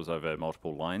it spills over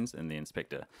multiple lines in the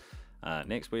inspector.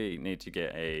 Next, we need to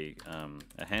get a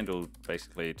handle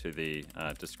basically to the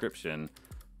description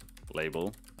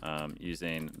label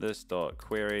using this dot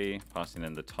query, passing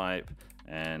in the type,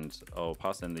 and I'll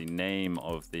pass in the name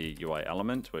of the UI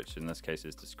element, which in this case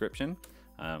is description,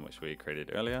 which we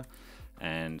created earlier.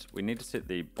 And we need to set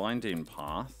the binding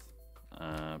path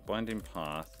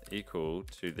equal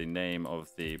to the name of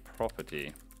the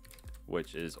property,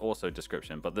 which is also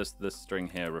description, but this string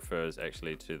here refers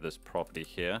actually to this property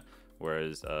here,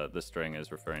 whereas this string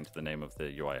is referring to the name of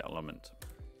the UI element.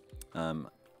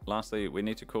 Lastly, we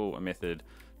need to call a method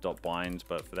 .bind,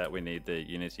 but for that we need the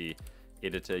Unity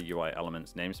editor UI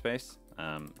elements namespace.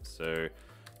 So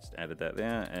just added that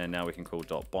there, and now we can call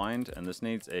 .bind, and this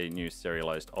needs a new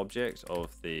serialized object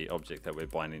of the object that we're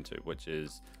binding to, which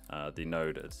is the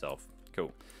node itself.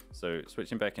 Cool. So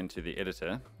switching back into the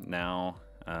editor now,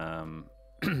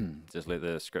 just let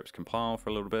the scripts compile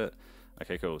for a little bit.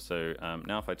 Okay, cool. So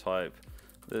now if I type,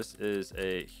 this is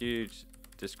a huge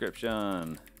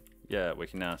description. Yeah, we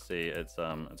can now see it's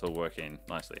all working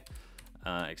nicely.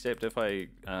 Except if I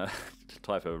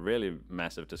type a really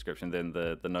massive description, then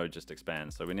the node just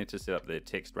expands. So we need to set up the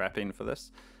text wrapping for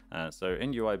this. So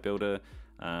in UI Builder,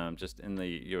 just in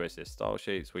the USS style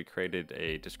sheets, we created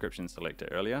a description selector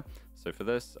earlier. So for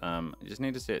this, you just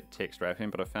need to set text wrapping,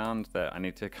 but I found that I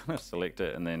need to kind of select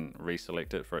it and then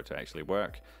reselect it for it to actually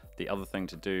work. The other thing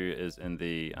to do is in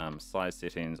the size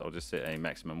settings, I'll just set a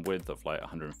maximum width of like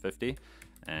 150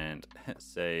 and hit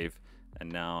save.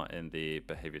 And now in the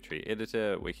behavior tree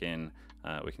editor, we can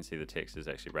see the text is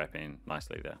actually wrapping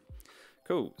nicely there.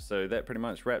 Cool, so that pretty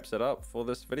much wraps it up for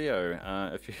this video.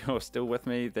 If you're still with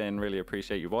me, then really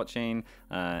appreciate you watching.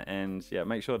 And yeah,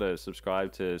 make sure to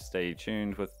subscribe to stay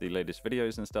tuned with the latest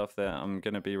videos and stuff that I'm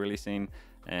gonna be releasing.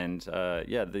 And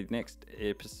yeah, the next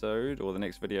episode or the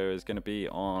next video is gonna be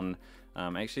on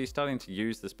actually starting to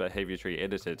use this behavior tree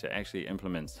editor to actually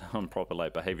implement some proper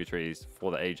like behavior trees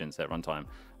for the agents at runtime,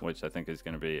 which I think is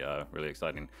gonna be really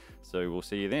exciting. So we'll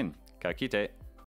see you then. Ka kite.